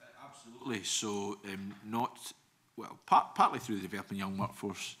happen? Absolutely. So partly through the developing young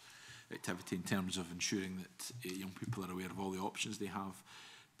workforce activity in terms of ensuring that young people are aware of all the options they have,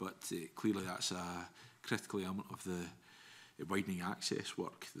 but clearly that's a critical element of the widening access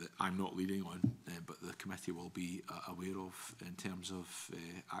work that I'm not leading on, but the committee will be aware of in terms of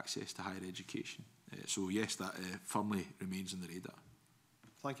access to higher education. So yes, that firmly remains on the radar.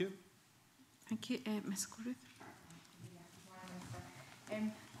 Thank you. Thank you. Ms. Coruth.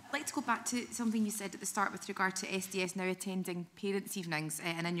 I'd like to go back to something you said at the start with regard to SDS now attending parents' evenings,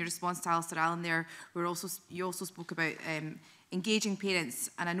 and in your response to Alistair Allen there, you also spoke about engaging parents,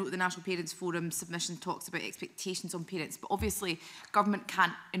 and I know the National Parents Forum submission talks about expectations on parents, but obviously government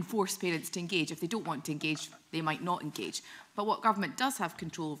can't enforce parents to engage. If they don't want to engage, they might not engage. But what government does have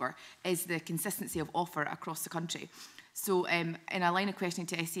control over is the consistency of offer across the country. So in a line of questioning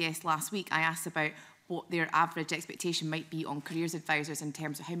to SES last week, I asked about what their average expectation might be on careers advisors in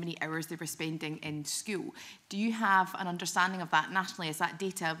terms of how many hours they were spending in school. Do you have an understanding of that nationally? Is that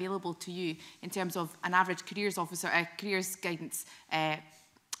data available to you in terms of an average careers officer, careers guidance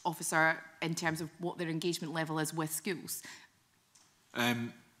officer, in terms of what their engagement level is with schools? I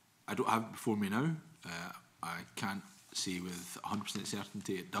don't have it before me now. I can't say with 100%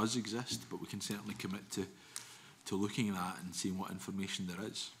 certainty it does exist, but we can certainly commit to looking at that and seeing what information there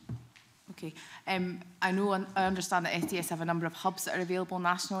is. Okay. I understand that SDS have a number of hubs that are available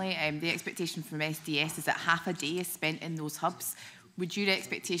nationally. The expectation from SDS is that half a day is spent in those hubs. Would your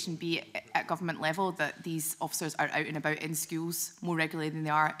expectation be at government level that these officers are out and about in schools more regularly than they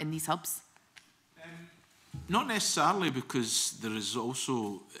are in these hubs? Not necessarily, because there is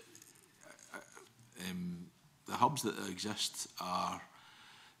also the hubs that exist are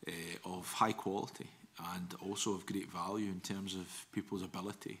of high quality and also of great value in terms of people's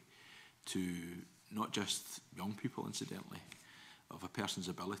ability to, not just young people incidentally, of a person's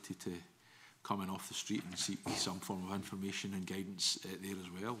ability to come in off the street and seek some form of information and guidance there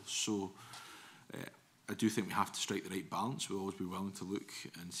as well. So I do think we have to strike the right balance. We'll always be willing to look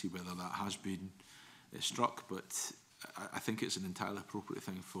and see whether that has been struck, but I think it's an entirely appropriate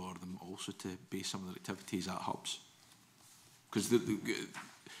thing for them also to base some of their activities at hubs, because the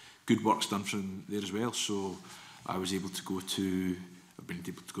good work's done from there as well. So I was able to go to, I've been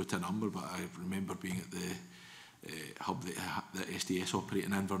able to go to a number, but I remember being at the hub that SDS operate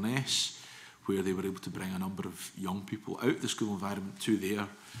in Inverness, where they were able to bring a number of young people out of the school environment to there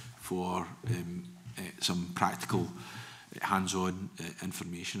for some practical hands-on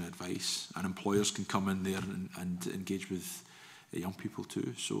information and advice, and employers can come in there and engage with young people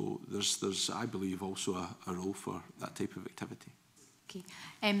too. So there's I believe also a role for that type of activity. Okay,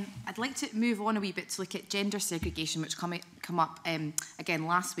 I'd like to move on a wee bit to look at gender segregation, which come up again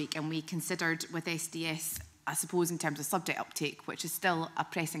last week, and we considered with SDS, I suppose, in terms of subject uptake, which is still a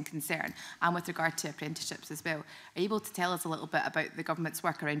pressing concern, and with regard to apprenticeships as well. Are you able to tell us a little bit about the government's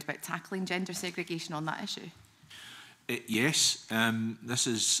work around about tackling gender segregation on that issue? Yes, this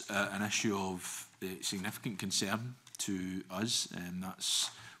is an issue of significant concern to us, and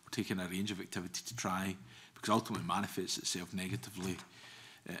we're taking a range of activity to try, because ultimately manifests itself negatively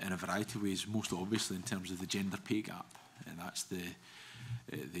in a variety of ways, most obviously in terms of the gender pay gap, and that's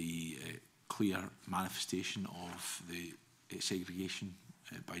the clear manifestation of the segregation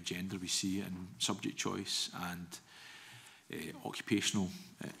by gender we see in subject choice and occupational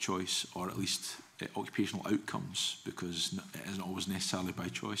choice, or at least occupational outcomes, because it isn't always necessarily by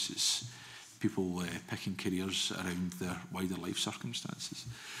choice. It's people picking careers around their wider life circumstances.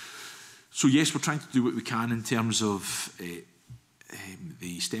 So yes, we're trying to do what we can in terms of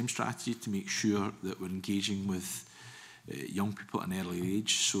the STEM strategy to make sure that we're engaging with young people at an early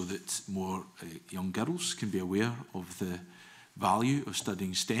age, so that more young girls can be aware of the value of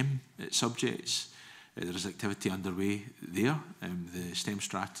studying STEM subjects. There is activity underway there. The STEM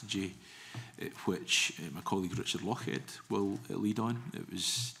strategy, which my colleague Richard Lochhead will lead on. It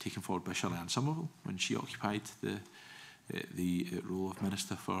was taken forward by Shirley Ann Somerville when she occupied the role of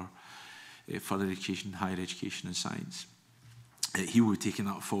Minister for Further Education, Higher Education and Science. He will be taking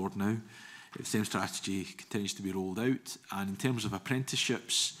that forward now. The STEM strategy continues to be rolled out, and in terms of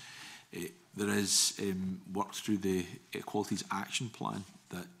apprenticeships, there is work through the Equalities Action Plan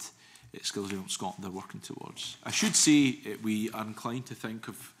that Skills Development Scotland are working towards. I should say we are inclined to think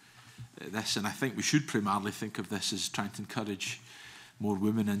of this, and I think we should primarily think of this as trying to encourage more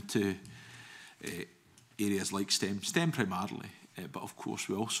women into areas like STEM primarily, but of course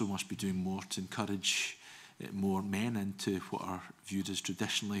we also must be doing more to encourage more men into what are viewed as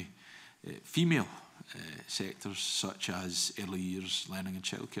traditionally female sectors, such as early years learning and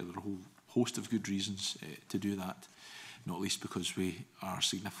childcare. There are a whole host of good reasons to do that, not least because we are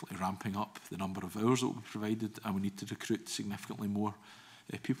significantly ramping up the number of hours that will be provided, and we need to recruit significantly more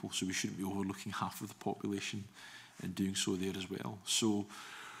people, so we shouldn't be overlooking half of the population and doing so there as well. So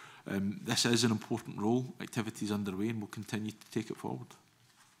this is an important role. Activity is underway, and we'll continue to take it forward.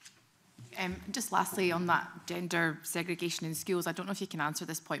 Just lastly on that gender segregation in schools, I don't know if you can answer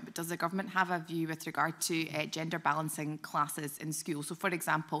this point, but does the government have a view with regard to gender balancing classes in schools? So for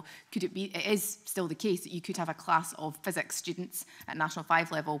example, could it be, it is still the case that you could have a class of physics students at National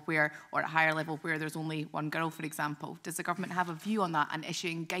 5 level where, or at higher level where there's only one girl, for example? Does the government have a view on that and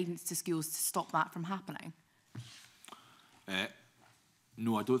issuing guidance to schools to stop that from happening?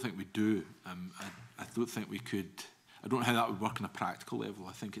 No, I don't think we do. I don't think we could. I don't know how that would work on a practical level.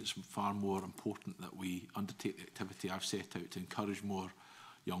 I think it's far more important that we undertake the activity I've set out to encourage more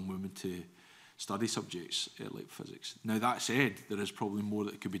young women to study subjects like physics. Now, that said, there is probably more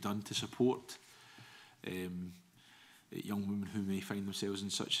that could be done to support young women who may find themselves in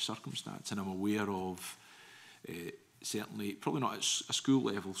such a circumstance. And I'm aware of, certainly, probably not at a school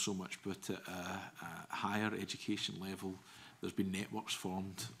level so much, but at a higher education level, there's been networks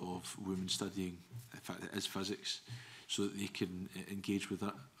formed of women studying, in fact it is physics, so that they can engage with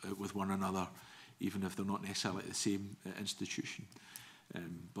one another, even if they're not necessarily at the same institution.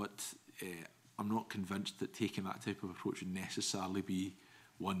 But I'm not convinced that taking that type of approach would necessarily be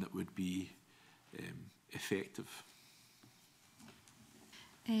one that would be effective.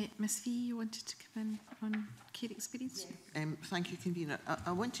 Ms Fee, you wanted to come in on care experience? Thank you, Convener.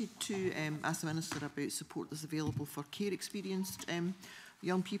 I wanted to ask the Minister about support that's available for care experienced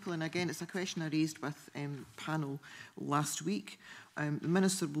young people. And again, it's a question I raised with panel last week. The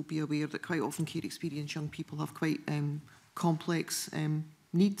Minister will be aware that quite often care experienced young people have quite complex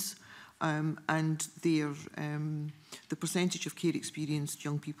needs. And the percentage of care experienced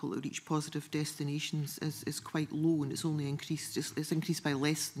young people that reach positive destinations is quite low, and it's only increased. It's increased by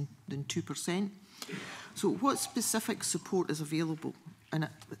less than 2%. So, what specific support is available, and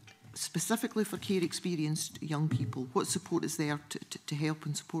specifically for care experienced young people? What support is there to help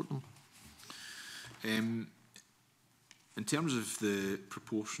and support them? In terms of the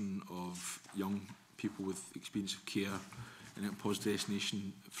proportion of young people with experience of care and at positive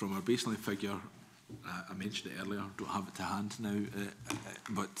destination, from our baseline figure, I mentioned it earlier, don't have it to hand now,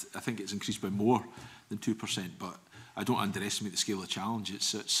 but I think it's increased by more than 2%, but I don't underestimate the scale of the challenge.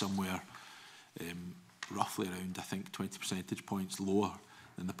 It's somewhere roughly around, I think, 20 percentage points lower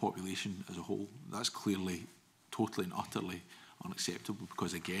than the population as a whole. That's clearly, totally and utterly unacceptable,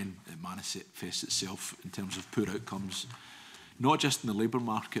 because again, it manifests itself in terms of poor outcomes, not just in the labour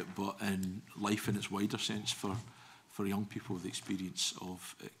market, but in life in its wider sense for young people with experience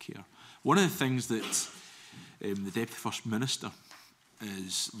of care. One of the things that the Deputy First Minister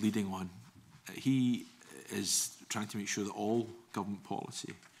is leading on, he is trying to make sure that all government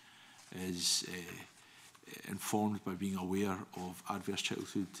policy is informed by being aware of adverse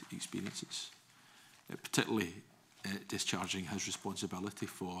childhood experiences, particularly discharging his responsibility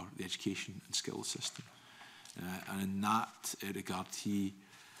for the education and skills system. And in that regard, he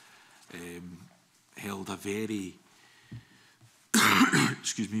held a very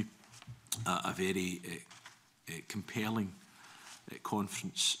excuse me, a very compelling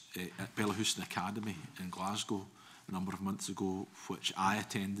conference at Bellahouston Academy in Glasgow a number of months ago, which I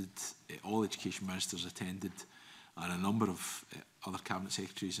attended, all education ministers attended, and a number of other cabinet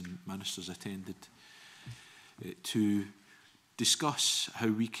secretaries and ministers attended, to discuss how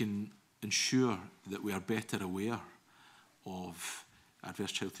we can ensure that we are better aware of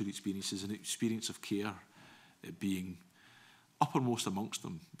adverse childhood experiences and experience of care being uppermost amongst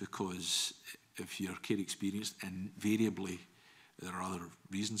them, because if you're care experienced, invariably there are other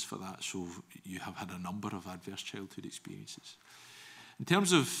reasons for that. So you have had a number of adverse childhood experiences. In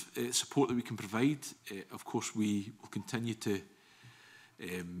terms of support that we can provide, of course we will continue to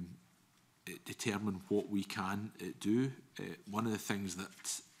determine what we can do. One of the things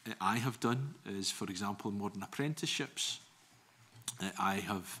that I have done is, for example, in modern apprenticeships, I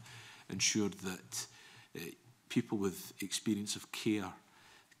have ensured that people with experience of care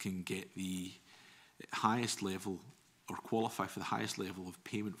can get the highest level, or qualify for the highest level of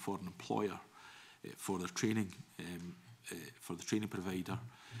payment for an employer for their training, for the training provider,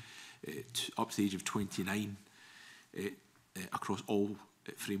 up to the age of 29, across all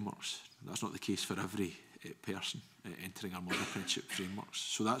frameworks. That's not the case for every person entering our modern apprenticeship frameworks.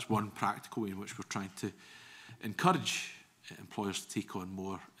 So that's one practical way in which we're trying to encourage employers to take on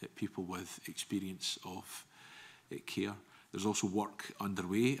more people with experience of care. There's also work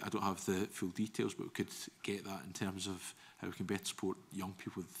underway. I don't have the full details, but we could get that in terms of how we can better support young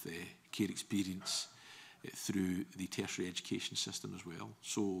people with care experience through the tertiary education system as well.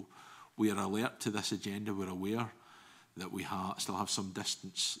 So we are alert to this agenda. We're aware that we still have some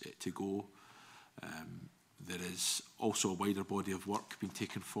distance to go. There is also a wider body of work being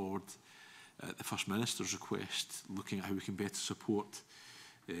taken forward at the First Minister's request, looking at how we can better support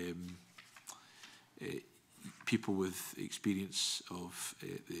people with experience of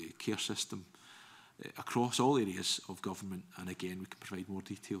the care system across all areas of government, and again we can provide more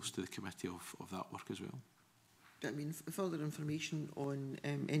details to the committee of that work as well. I mean, further information on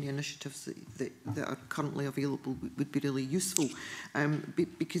any initiatives that are currently available would be really useful,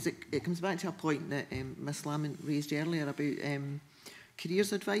 because it comes back to a point that Ms Lamont raised earlier about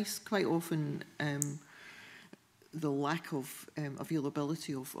careers advice. Quite often the lack of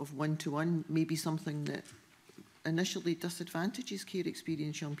availability of one-to-one may be something that initially disadvantages care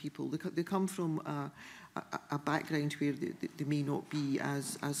experienced young people. They come from a background where they may not be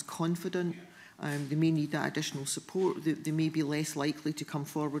as confident They may need that additional support. They may be less likely to come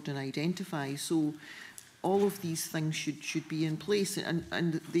forward and identify. So all of these things should be in place.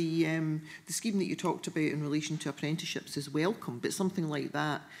 And the scheme that you talked about in relation to apprenticeships is welcome, but something like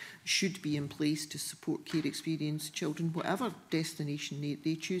that should be in place to support care experienced children, whatever destination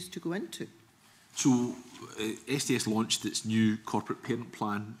they choose to go into. So SDS launched its new corporate parent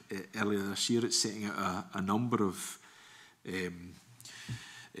plan earlier this year. It's setting out a number of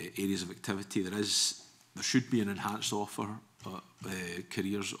areas of activity. There should be an enhanced offer,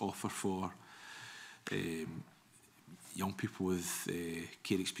 careers offer for young people with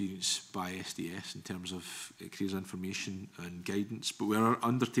care experience by SDS in terms of careers information and guidance. But we're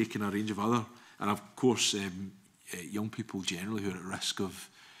undertaking a range of other, and of course young people generally who are at risk of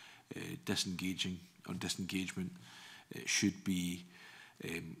disengagement should be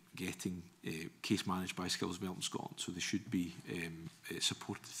getting case managed by Skills Development Scotland, so they should be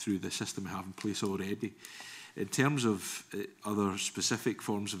supported through the system we have in place already. In terms of other specific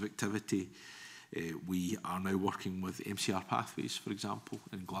forms of activity, we are now working with MCR Pathways, for example,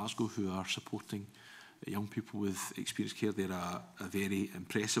 in Glasgow, who are supporting young people with experienced care. They're a very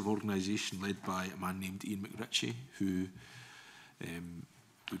impressive organisation led by a man named Ian McRitchie, who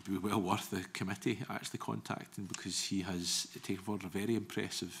would be well worth the committee actually contacting, because he has taken forward a very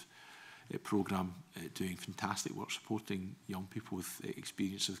impressive programme doing fantastic work supporting young people with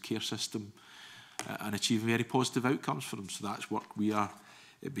experience of the care system and achieving very positive outcomes for them. So that's work we are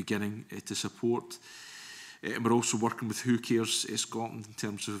beginning to support. And we're also working with Who Cares Scotland in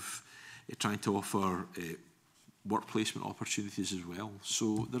terms of trying to offer work placement opportunities as well.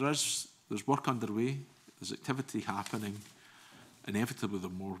 So there's work underway, there's activity happening. Inevitably, the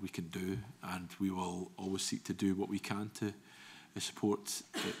more we can do, and we will always seek to do what we can to support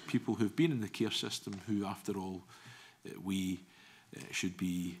people who've been in the care system, who, after all, we should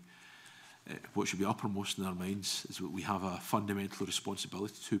be, what should be uppermost in our minds is what we have a fundamental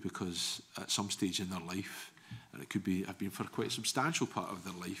responsibility to, because at some stage in their life, and it could be have been for quite a substantial part of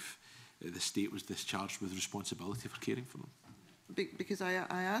their life, the state was discharged with responsibility for caring for them. Because I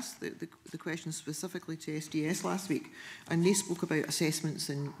asked the question specifically to SDS last week, and they spoke about assessments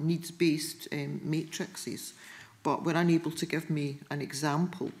and needs-based matrices, but were unable to give me an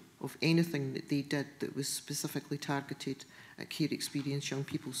example of anything that they did that was specifically targeted at care experienced young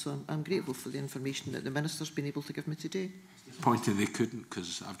people. So I'm grateful for the information that the Minister's been able to give me today. Pointing they couldn't,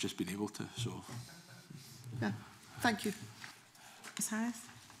 because I've just been able to. So, yeah, thank you. Ms Harris.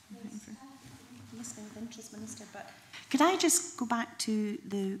 List of interest, Minister, but could I just go back to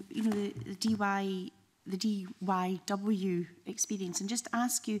the DYW experience and just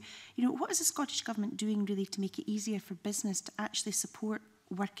ask you, what is the Scottish Government doing really to make it easier for business to actually support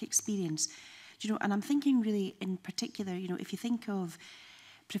work experience? And I'm thinking really in particular, if you think of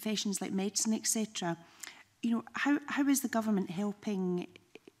professions like medicine, etc., how is the government helping,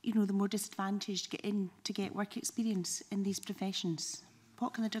 the more disadvantaged get work experience in these professions?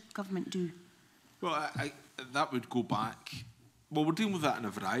 What can the government do? Well, that would go back. Well, we're dealing with that in a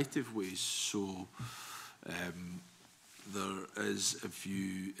variety of ways. So there is, if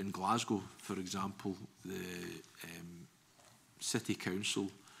you, in Glasgow, for example, the City Council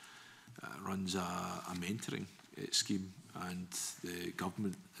runs a mentoring scheme, and the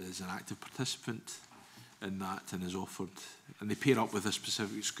government is an active participant in that and is offered, and they pair up with a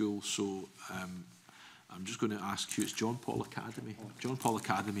specific school. So I'm just going to ask you, it's John Paul Academy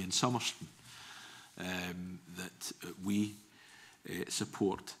in Summerston. That we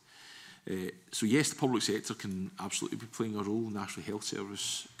support. So yes, the public sector can absolutely be playing a role. National Health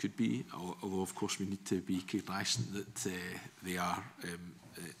Service could be, although of course we need to be cognizant that they are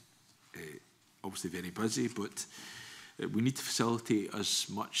obviously very busy, but we need to facilitate as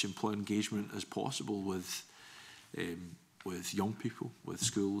much employee engagement as possible with young people, with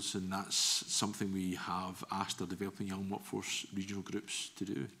schools, and that's something we have asked our Developing Young Workforce regional groups to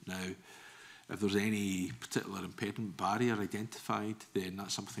do. Now, if there's any particular impediment barrier identified, then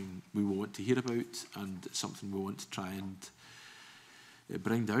that's something we will want to hear about, and it's something we want to try and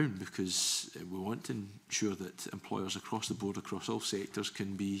bring down, because we want to ensure that employers across the board, across all sectors,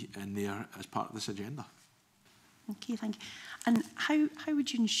 can be in there as part of this agenda. Okay, thank you. And how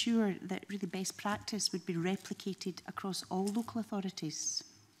would you ensure that really best practice would be replicated across all local authorities?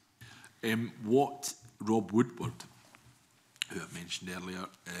 What Rob Woodward, who I mentioned earlier,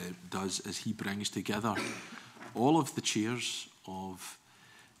 does is he brings together all of the chairs of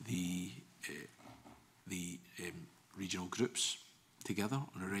the regional groups together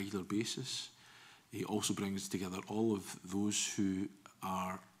on a regular basis. He also brings together all of those who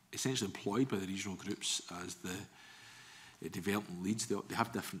are essentially employed by the regional groups as the development leads. They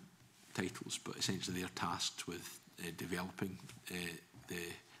have different titles, but essentially they're tasked with developing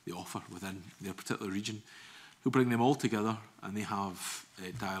the offer within their particular region, who bring them all together and they have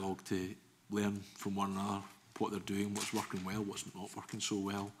dialogue to learn from one another what they're doing, what's working well, what's not working so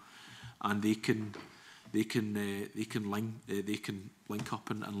well, and they can link up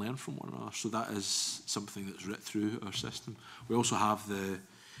and learn from one another. So that is something that's writ through our system. We also have the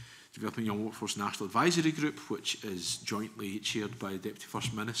Developing Young Workforce National Advisory Group, which is jointly chaired by the Deputy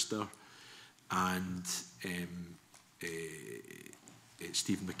First Minister and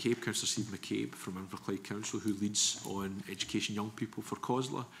Stephen McCabe, Councillor Stephen McCabe from Inverclyde Council, who leads on education young people for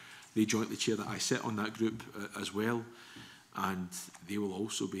COSLA. They jointly chair that. I sit on that group as well, and they will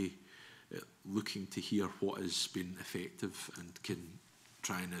also be looking to hear what has been effective and can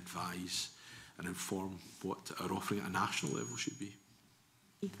try and advise and inform what our offering at a national level should be.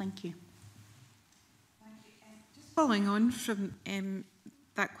 Thank you. Just following on from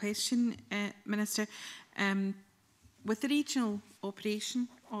that question, Minister, with the regional operation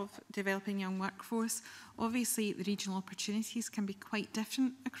of developing young workforce, obviously the regional opportunities can be quite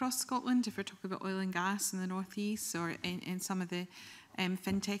different across Scotland if we're talking about oil and gas in the North East or in some of the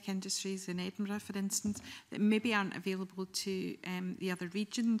fintech industries in Edinburgh, for instance, that maybe aren't available to the other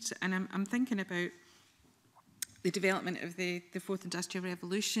regions. And I'm thinking about the development of the fourth industrial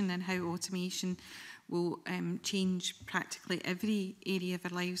revolution and how automation will change practically every area of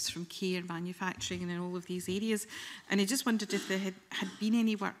our lives, from care, manufacturing and in all of these areas. And I just wondered if there had been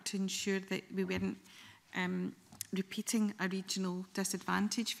any work to ensure that we weren't repeating a regional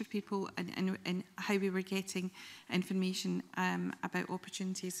disadvantage for people and how we were getting information about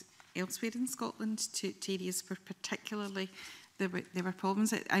opportunities elsewhere in Scotland to areas where particularly there were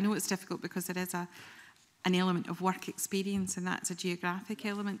problems. I know it's difficult because there is an element of work experience, and that's a geographic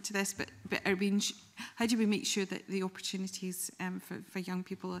element to this, but how do we make sure that the opportunities for young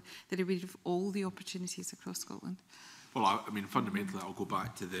people, that are aware of all the opportunities across Scotland? Well, I mean, fundamentally, I'll go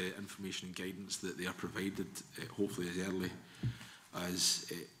back to the information and guidance that they are provided, hopefully as early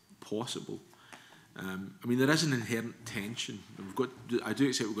as possible. I mean, there is an inherent tension. I do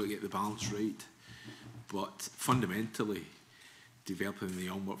accept we've got to get the balance right, but fundamentally, developing the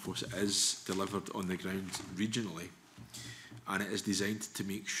young workforce is delivered on the ground regionally, and it is designed to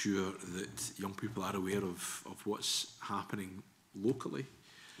make sure that young people are aware of what's happening locally,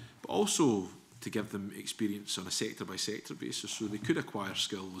 but also to give them experience on a sector by sector basis, so they could acquire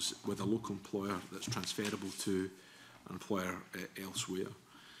skills with a local employer that's transferable to an employer elsewhere.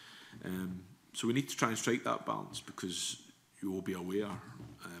 So we need to try and strike that balance, because you will be aware,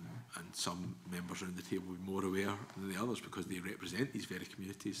 and some members around the table will be more aware than the others because they represent these very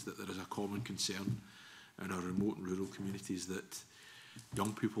communities, that there is a common concern in our remote and rural communities that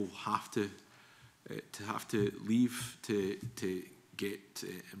young people have to leave to get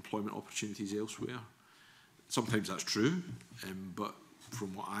employment opportunities elsewhere. Sometimes that's true, but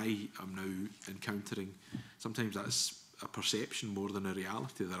from what I am now encountering, sometimes that's a perception more than a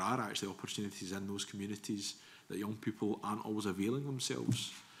reality. There are actually opportunities in those communities that young people aren't always availing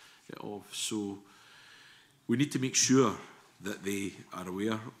themselves of. So we need to make sure that they are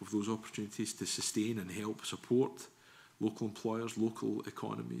aware of those opportunities to sustain and help support local employers, local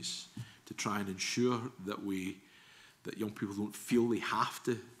economies, to try and ensure that young people don't feel they have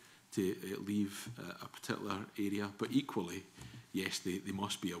to leave a particular area. But equally, yes, they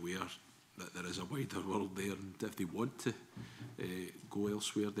must be aware that there is a wider world there, and if they want to go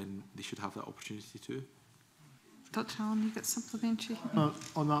elsewhere, then they should have that opportunity too. Dr. Allen, you got supplementary?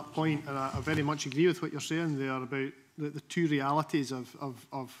 On that point, and I very much agree with what you're saying there about the two realities of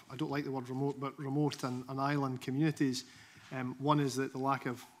I don't like the word remote, but remote and island communities. One is that the lack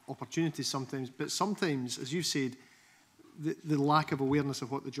of opportunities sometimes, but sometimes, as you've said, the lack of awareness of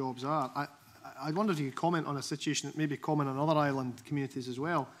what the jobs are. I wonder if you could comment on a situation that may be common in other island communities as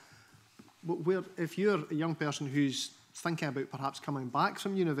well, but where if you're a young person who's thinking about perhaps coming back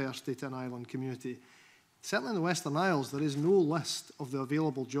from university to an island community, certainly in the Western Isles, there is no list of the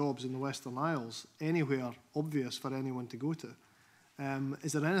available jobs in the Western Isles anywhere obvious for anyone to go to.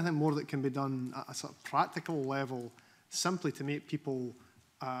 Is there anything more that can be done at a sort of practical level simply to make people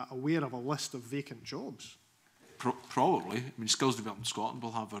aware of a list of vacant jobs? Probably. I mean, Skills Development Scotland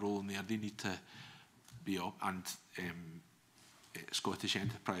will have a role in there. They need to be up, and Scottish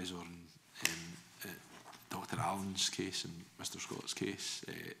Enterprise, or in Dr. Allen's case and Mr. Scott's case,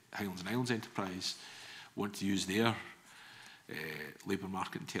 Highlands and Islands Enterprise want to use their labour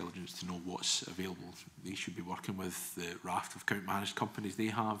market intelligence to know what's available. They should be working with the raft of account managed companies they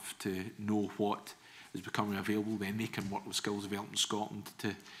have to know what is becoming available. Then they can work with Skills Development Scotland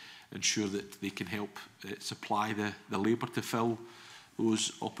to ensure that they can help supply the labour to fill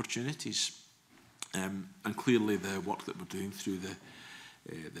those opportunities. And clearly the work that we're doing through the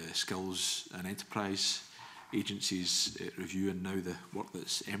skills and enterprise agencies review, and now the work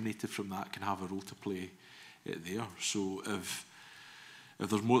that's emanated from that, can have a role to play there. So if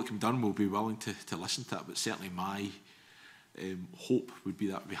there's more that can be done, we'll be willing to listen to that. But certainly my hope would be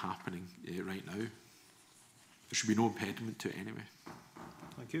that would be happening right now. There should be no impediment to it anyway.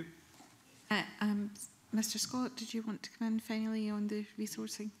 Thank you. Mr. Scott, did you want to come in finally on the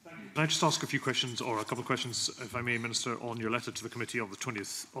resourcing? Can I just ask a few questions, or a couple of questions, if I may, Minister, on your letter to the committee of the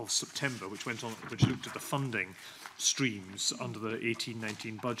 20th of September, which looked at the funding streams under the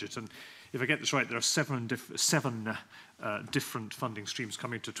 18-19 budget. And if I get this right, there are seven different funding streams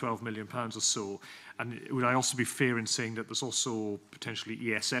coming to £12 million or so. And would I also be fair in saying that there's also potentially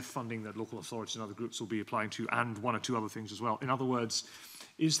ESF funding that local authorities and other groups will be applying to, and one or two other things as well? In other words,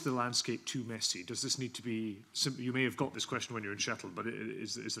 is the landscape too messy? Does this need to be, you may have got this question when you're in Shetland, but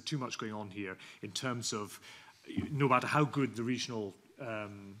is there too much going on here in terms of, no matter how good the regional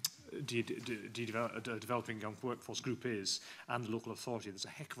developing young workforce group is, and the local authority, there's a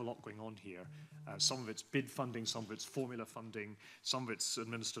heck of a lot going on here. Some of it's bid funding, some of it's formula funding, some of it's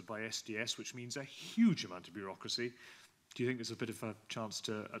administered by SDS, which means a huge amount of bureaucracy. Do you think there's a bit of a chance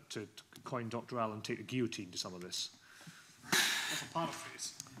to coin Dr. Allen, take the guillotine to some of this? That's a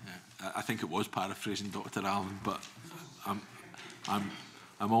paraphrase. Yeah, I think it was paraphrasing Dr. Allen, but I'm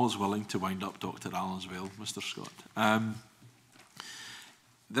always willing to wind up Dr. Allen as well, Mr. Scott.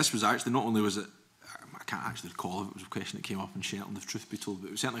 This was actually, not only was it, I can't actually recall if it was a question that came up in Shetland, if truth be told, but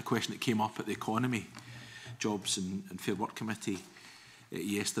it was certainly a question that came up at the Economy, Jobs and Fair Work Committee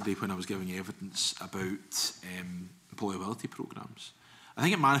yesterday when I was giving evidence about employability programmes. I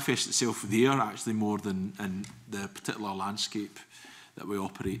think it manifests itself there actually more than in the particular landscape that we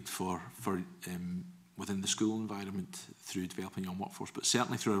operate for within the school environment through developing young workforce, but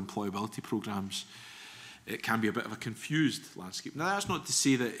certainly through our employability programmes, it can be a bit of a confused landscape. Now, that's not to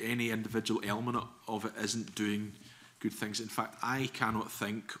say that any individual element of it isn't doing good things. In fact, I cannot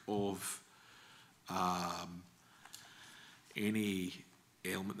think of any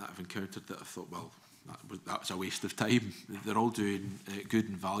element that I've encountered that I thought, well, that was a waste of time. They're all doing good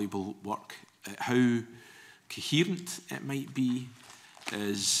and valuable work. How coherent it might be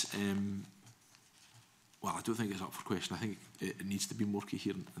is, well, I don't think it's up for question. I think it needs to be more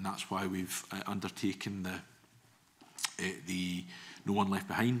coherent, and that's why we've undertaken the No One Left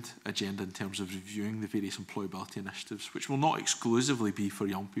Behind agenda in terms of reviewing the various employability initiatives, which will not exclusively be for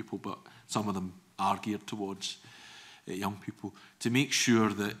young people, but some of them are geared towards young people, to make sure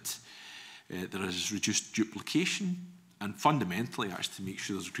that there is reduced duplication, and fundamentally actually to make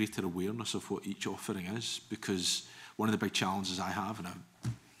sure there's greater awareness of what each offering is, because one of the big challenges I have, and I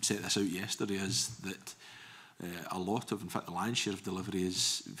set this out yesterday, is that a lot of, in fact the lion's share of delivery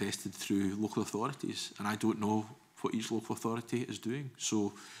is vested through local authorities, and I don't know what each local authority is doing.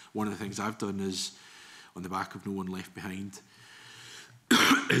 So one of the things I've done is, on the back of No One Left Behind,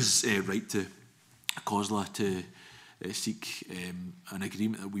 is write to COSLA to seek an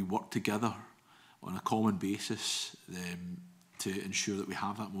agreement that we work together on a common basis to ensure that we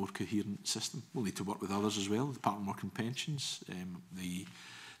have that more coherent system. We'll need to work with others as well, the Department of Work and Pensions.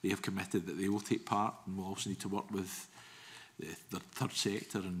 They have committed that they will take part, and we'll also need to work with the third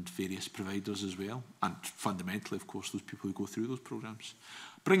sector and various providers as well, and fundamentally, of course, those people who go through those programmes.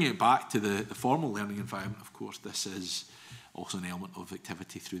 Bringing it back to the formal learning environment, of course, this is also an element of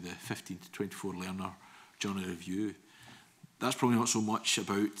activity through the 15 to 24 learner journey review. That's probably not so much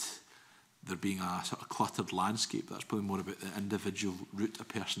about there being a sort of cluttered landscape. That's probably more about the individual route a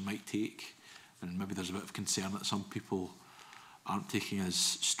person might take, and maybe there's a bit of concern that some people aren't taking as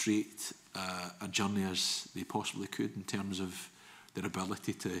straight a journey as they possibly could in terms of their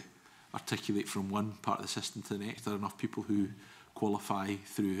ability to articulate from one part of the system to the next. There are enough people who qualify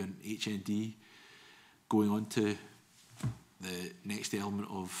through an HND going on to the next element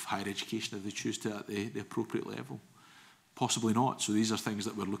of higher education if they choose to at the appropriate level. Possibly not. So these are things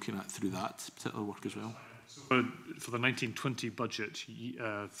that we're looking at through that particular work as well. So for the 1920 budget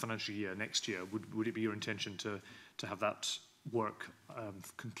financial year next year, would it be your intention to have that work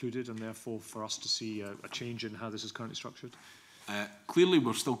concluded, and therefore for us to see a change in how this is currently structured? Clearly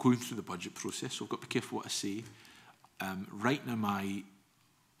we're still going through the budget process, so I've got to be careful what I say. Right now my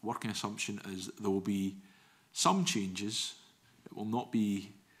working assumption is there will be some changes. It will not be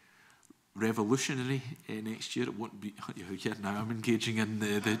revolutionary next year. It won't be, you're kidding now, I'm engaging in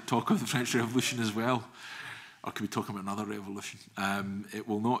the talk of the French Revolution as well, or could we talk about another revolution? It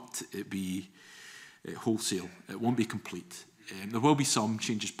will not be wholesale. It won't be complete. There will be some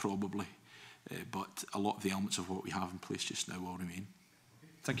changes probably, but a lot of the elements of what we have in place just now will remain.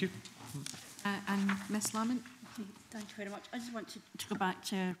 thank you. And Ms Lamont? Thank you very much. I just want to go back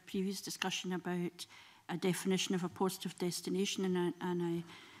to our previous discussion about a definition of a positive destination, and I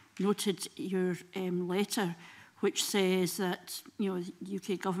noted your letter, which says that the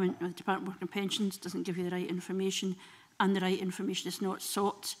UK government or the Department of Work and Pensions doesn't give you the right information, and the right information is not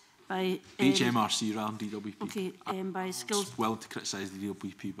sought by HMRC rather than DWP. Okay, by skills. Willing to criticise the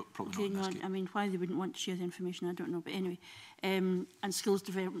DWP, but probably not in this case. I mean, why they wouldn't want to share the information, I don't know. But anyway, and Skills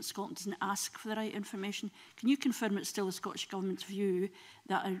Development Scotland doesn't ask for the right information. Can you confirm it's still the Scottish Government's view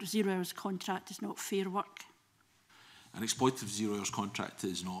that a 0 hours contract is not fair work? An exploitative 0 hours contract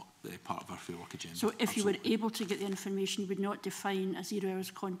is not part of our fair work agenda. So if you were able to get the information, you would not define a 0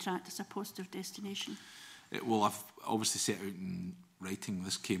 hours contract as a positive destination? Well, I've obviously set out in writing.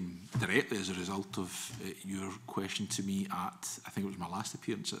 This came directly as a result of your question to me at, I think it was my last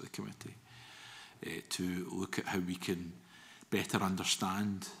appearance at the committee, to look at how we can better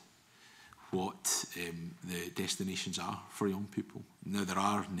understand what the destinations are for young people. Now there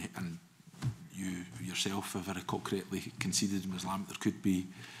are, and you yourself have very correctly conceded, Ms Lamont, there could be,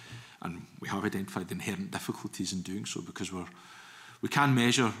 and we have identified inherent difficulties in doing so, because we can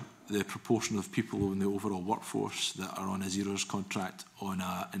measure the proportion of people in the overall workforce that are on a 0 hours contract on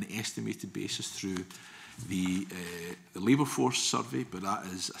an estimated basis through the labour force survey, but that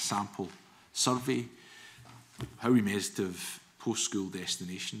is a sample survey. How we measure post-school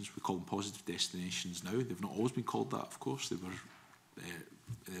destinations, we call them positive destinations now. They've not always been called that, of course.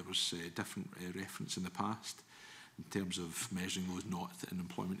 There was different reference in the past in terms of measuring those not in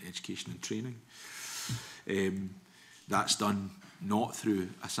employment, education and training. That's done not through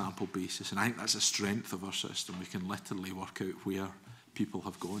a sample basis, and I think that's a strength of our system. We can literally work out where people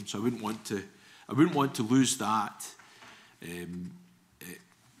have gone. So I wouldn't want to lose that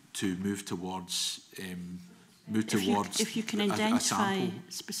to move towards if you can identify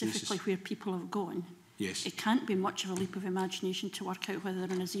specifically where people have gone. Yes. It can't be much of a leap of imagination to work out whether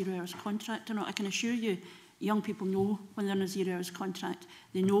they're in a 0 hours contract or not. I can assure you, young people know when they're in a 0 hours contract.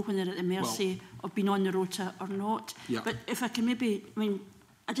 They know when they're at the mercy of being on the rota or not. Yeah. But if I can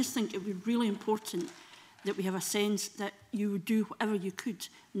I just think it would be really important that we have a sense that you would do whatever you could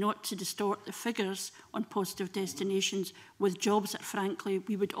not to distort the figures on positive destinations with jobs that, frankly,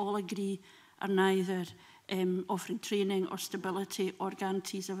 we would all agree are neither offering training or stability or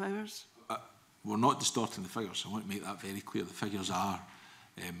guarantees of hours. We're not distorting the figures. I want to make that very clear. The figures are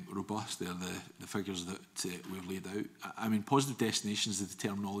robust. They're the figures that we've laid out. I mean, positive destinations is the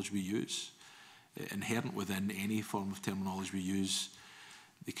terminology we use. Inherent within any form of terminology we use,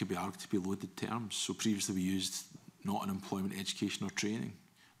 they could be argued to be loaded terms. So previously we used not in employment, education or training.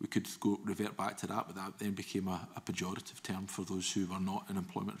 We could revert back to that, but that then became a pejorative term for those who were not in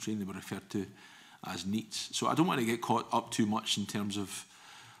employment or training. They were referred to as neets. So I don't want to get caught up too much in terms of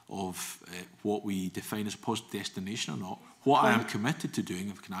what we define as a positive destination or not. What I am committed to doing,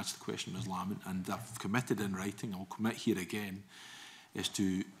 if I can answer the question, Ms Lamont, and I've committed in writing, I'll commit here again, is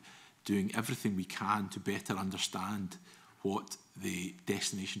to doing everything we can to better understand what the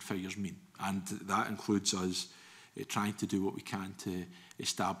destination figures mean. And that includes us trying to do what we can to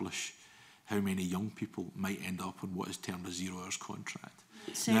establish how many young people might end up on what is termed a 0 hours contract.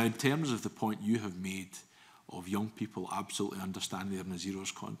 Now, in terms of the point you have made of young people absolutely understanding they're in a 0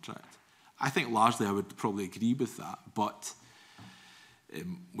 hours contract, I think largely I would probably agree with that, but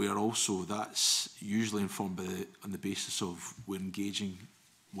we are also, that's usually informed on the basis of we're engaging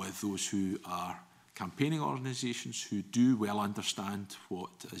with those who are campaigning organisations who do well understand what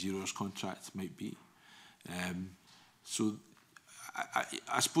a 0 hours contract might be. So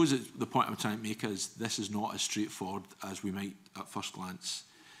I suppose the point I'm trying to make is this is not as straightforward as we might at first glance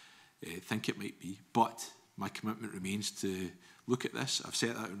think it might be, but my commitment remains to look at this. I've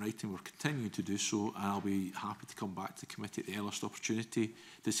set that in writing, we're continuing to do so, and I'll be happy to come back to the committee at the earliest opportunity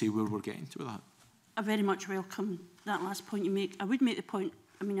to say where we're getting to with that. I very much welcome that last point you make. I would make the point,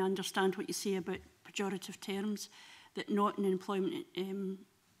 I mean, I understand what you say about pejorative terms, that not in employment,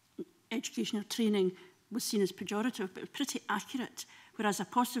 education or training was seen as pejorative, but pretty accurate, whereas a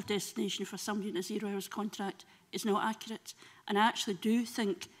positive destination for somebody in a 0 hours contract is not accurate. And I actually do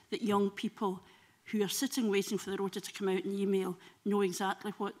think that young people who are sitting waiting for the rota to come out in the email know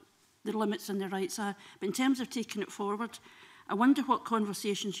exactly what the limits and their rights are. But in terms of taking it forward, I wonder what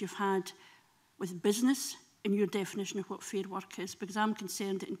conversations you've had with business in your definition of what fair work is, because I'm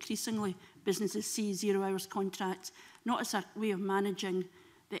concerned that increasingly businesses see 0 hours contracts not as a way of managing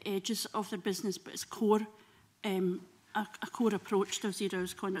the edges of their business, but as core, a core approach to 0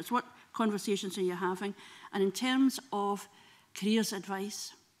 hours contracts. What conversations are you having? And in terms of careers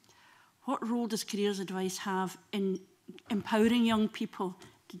advice, what role does careers advice have in empowering young people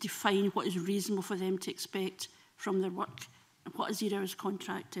to define what is reasonable for them to expect from their work and what a 0 hours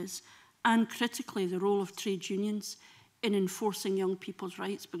contract is, and critically the role of trade unions in enforcing young people's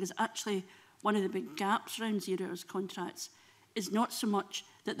rights, because actually one of the big gaps around 0 hours contracts is not so much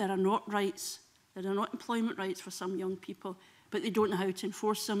that there are not rights, there are not employment rights for some young people, but they don't know how to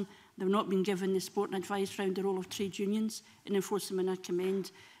enforce them. They've not been given the support and advice around the role of trade unions in enforcing them, and I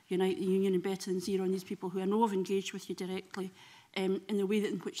commend Unite the Union and Better Than Zero and these people who I know have engaged with you directly in the way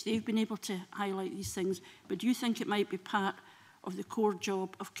that in which they've been able to highlight these things. But do you think it might be part of the core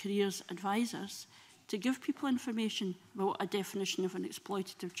job of careers advisors to give people information about what a definition of an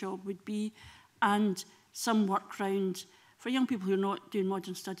exploitative job would be, and some work round for young people who are not doing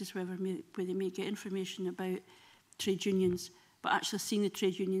modern studies, where they may get information about trade unions, but actually seeing the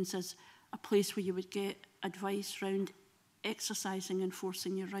trade unions as a place where you would get advice around exercising and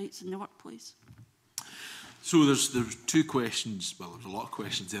enforcing your rights in the workplace? So there's two questions, well, there's a lot of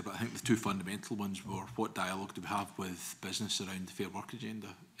questions there, but I think the two fundamental ones were what dialogue do we have with business around the Fair Work agenda?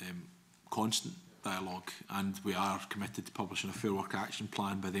 Constant dialogue, and we are committed to publishing a Fair Work Action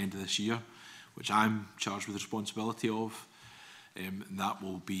Plan by the end of this year, which I'm charged with the responsibility of. And that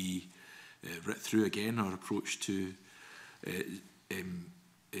will be writ through again our approach to the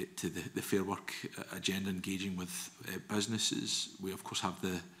Fair Work agenda, engaging with businesses. We of course have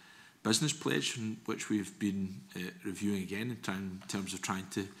the business pledge, which we've been reviewing again in terms of trying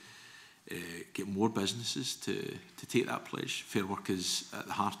to get more businesses to take that pledge. Fair Work is at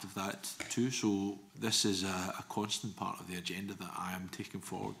the heart of that too, so this is a constant part of the agenda that I am taking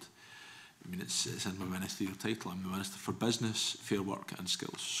forward. I mean, it's in my ministerial title. I'm the Minister for Business, Fair Work and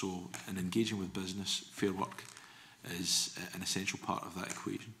Skills. So in engaging with business, fair work is an essential part of that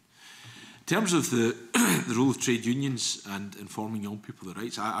equation. In terms of the role of trade unions and informing young people their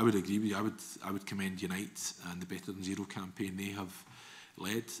rights, I would agree with you. I would commend Unite and the Better Than Zero campaign they have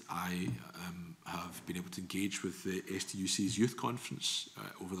led. I have been able to engage with the STUC's youth conference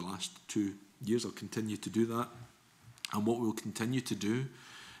over the last 2 years. I'll continue to do that. And what we'll continue to do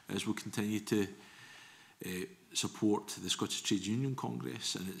is we'll continue to support the Scottish Trade Union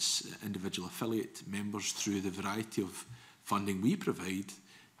Congress and its individual affiliate members through the variety of funding we provide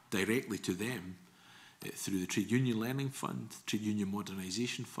directly to them through the Trade Union Learning Fund, Trade Union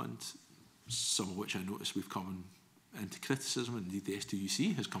Modernisation Fund, some of which I notice we've come into criticism, and indeed the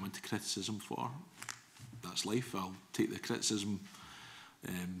STUC has come into criticism for. That's life. I'll take the criticism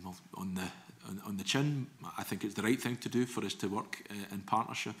on the chin. I think it's the right thing to do for us to work in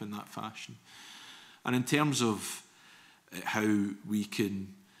partnership in that fashion. And in terms of how we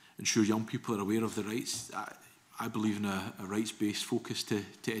can ensure young people are aware of their rights, I believe in a rights-based focus to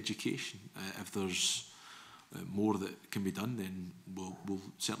education. If there's more that can be done, then we'll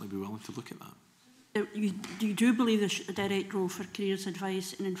certainly be willing to look at that. You do believe there's a direct role for careers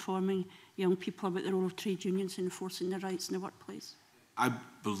advice in informing young people about the role of trade unions in enforcing their rights in the workplace? I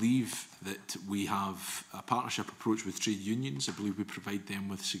believe that we have a partnership approach with trade unions. I believe we provide them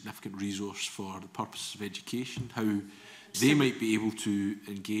with significant resource for the purposes of education. How they might be able to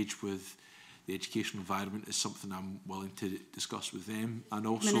engage with the educational environment is something I'm willing to discuss with them. And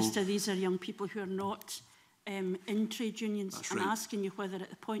also, Minister, these are young people who are not in trade unions. That's I'm right. asking you whether at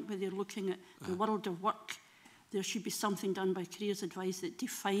the point where they're looking at the world of work, there should be something done by careers advice that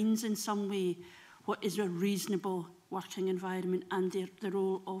defines in some way what is a reasonable working environment and the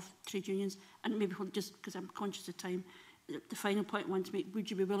role of trade unions. And maybe just because I'm conscious of time, the final point I want to make,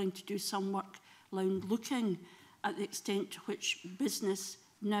 would you be willing to do some work around looking at the extent to which business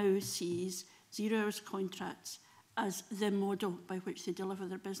now sees 0 hours contracts as the model by which they deliver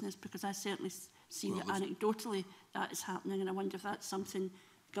their business? Because I certainly see that anecdotally that is happening, and I wonder if that's something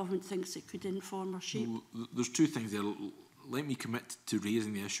the government thinks it could inform or shape. Well, there's two things there. Let me commit to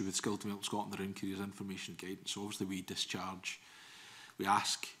raising the issue with Skill Development Scotland around careers information guidance. So obviously we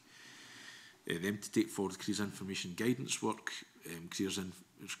ask them to take forward careers information guidance work.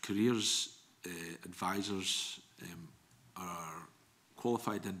 Careers advisors are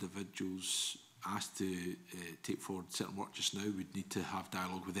qualified individuals asked to take forward certain work just now. We'd need to have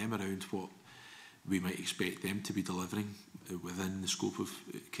dialogue with them around what we might expect them to be delivering within the scope of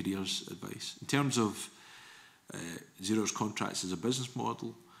careers advice. In terms of 0 hours contracts as a business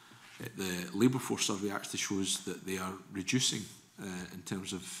model, the labour force survey actually shows that they are reducing in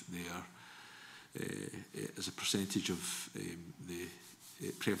terms of their as a percentage of the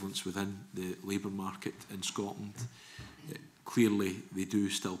prevalence within the labour market in Scotland. Clearly, they do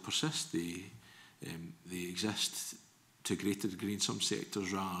still persist. They exist to a greater degree in some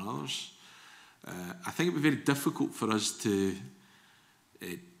sectors rather than others. I think it would be very difficult for us to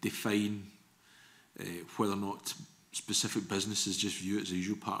define whether or not specific businesses just view it as a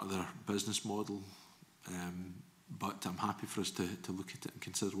usual part of their business model. But I'm happy for us to look at it and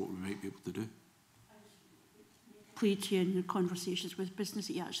consider what we might be able to do. Play to you in your conversations with business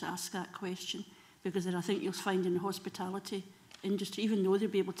that you actually ask that question, because I think you'll find in the hospitality industry, even though they'll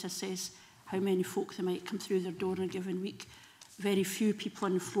be able to assess how many folk they might come through their door in a given week, very few people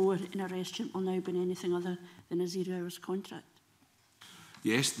on the floor in a restaurant will now be anything other than a 0 hours contract.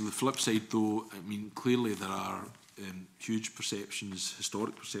 Yes, the flip side though, I mean, clearly there are huge perceptions,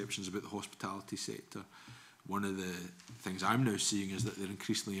 historic perceptions about the hospitality sector. One of the things I'm now seeing is that they're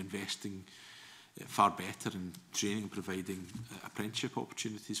increasingly investing far better in training and providing apprenticeship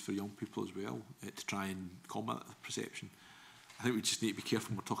opportunities for young people as well to try and combat the perception. I think we just need to be careful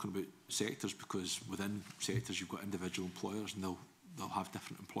when we're talking about sectors, because within sectors you've got individual employers and they'll have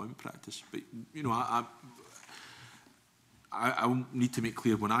different employment practice. But you know, I need to make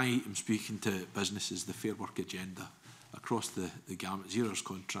clear when I am speaking to businesses, the Fair Work agenda across the gamut, 0 hours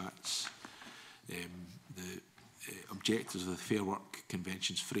contracts, the objectives of the Fair Work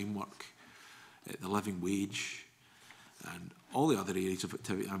Convention's framework, the living wage, and all the other areas of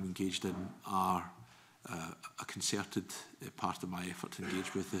activity I'm engaged in are a concerted part of my effort to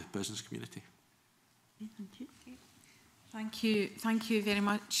engage with the business community. Thank you. Thank you very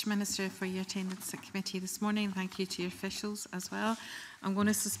much, Minister, for your attendance at committee this morning. Thank you to your officials as well. I'm going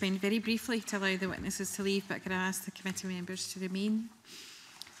to suspend very briefly to allow the witnesses to leave, but can I ask the committee members to remain,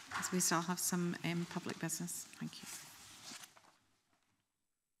 as we still have some public business. Thank you.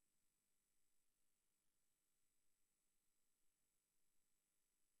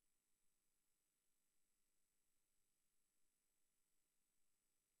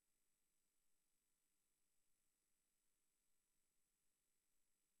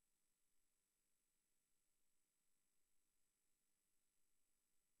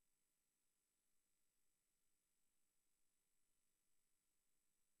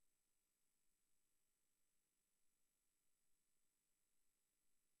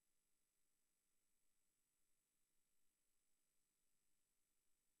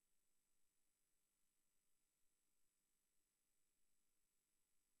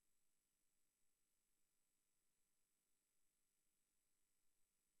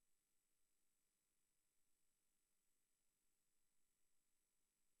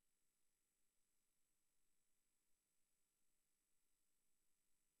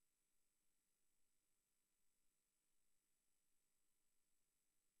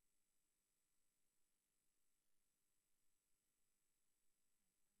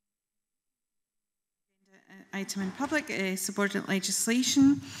 Item in public, subordinate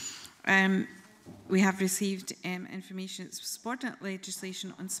legislation. We have received information it's subordinate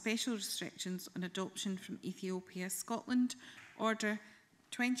legislation on special restrictions on adoption from Ethiopia, Scotland, Order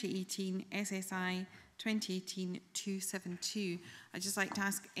 2018 SSI 2018-272. I'd just like to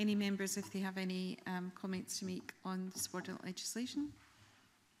ask any members if they have any comments to make on subordinate legislation.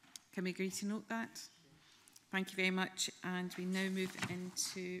 Can we agree to note that? Thank you very much, and we now move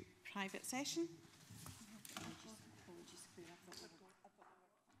into private session.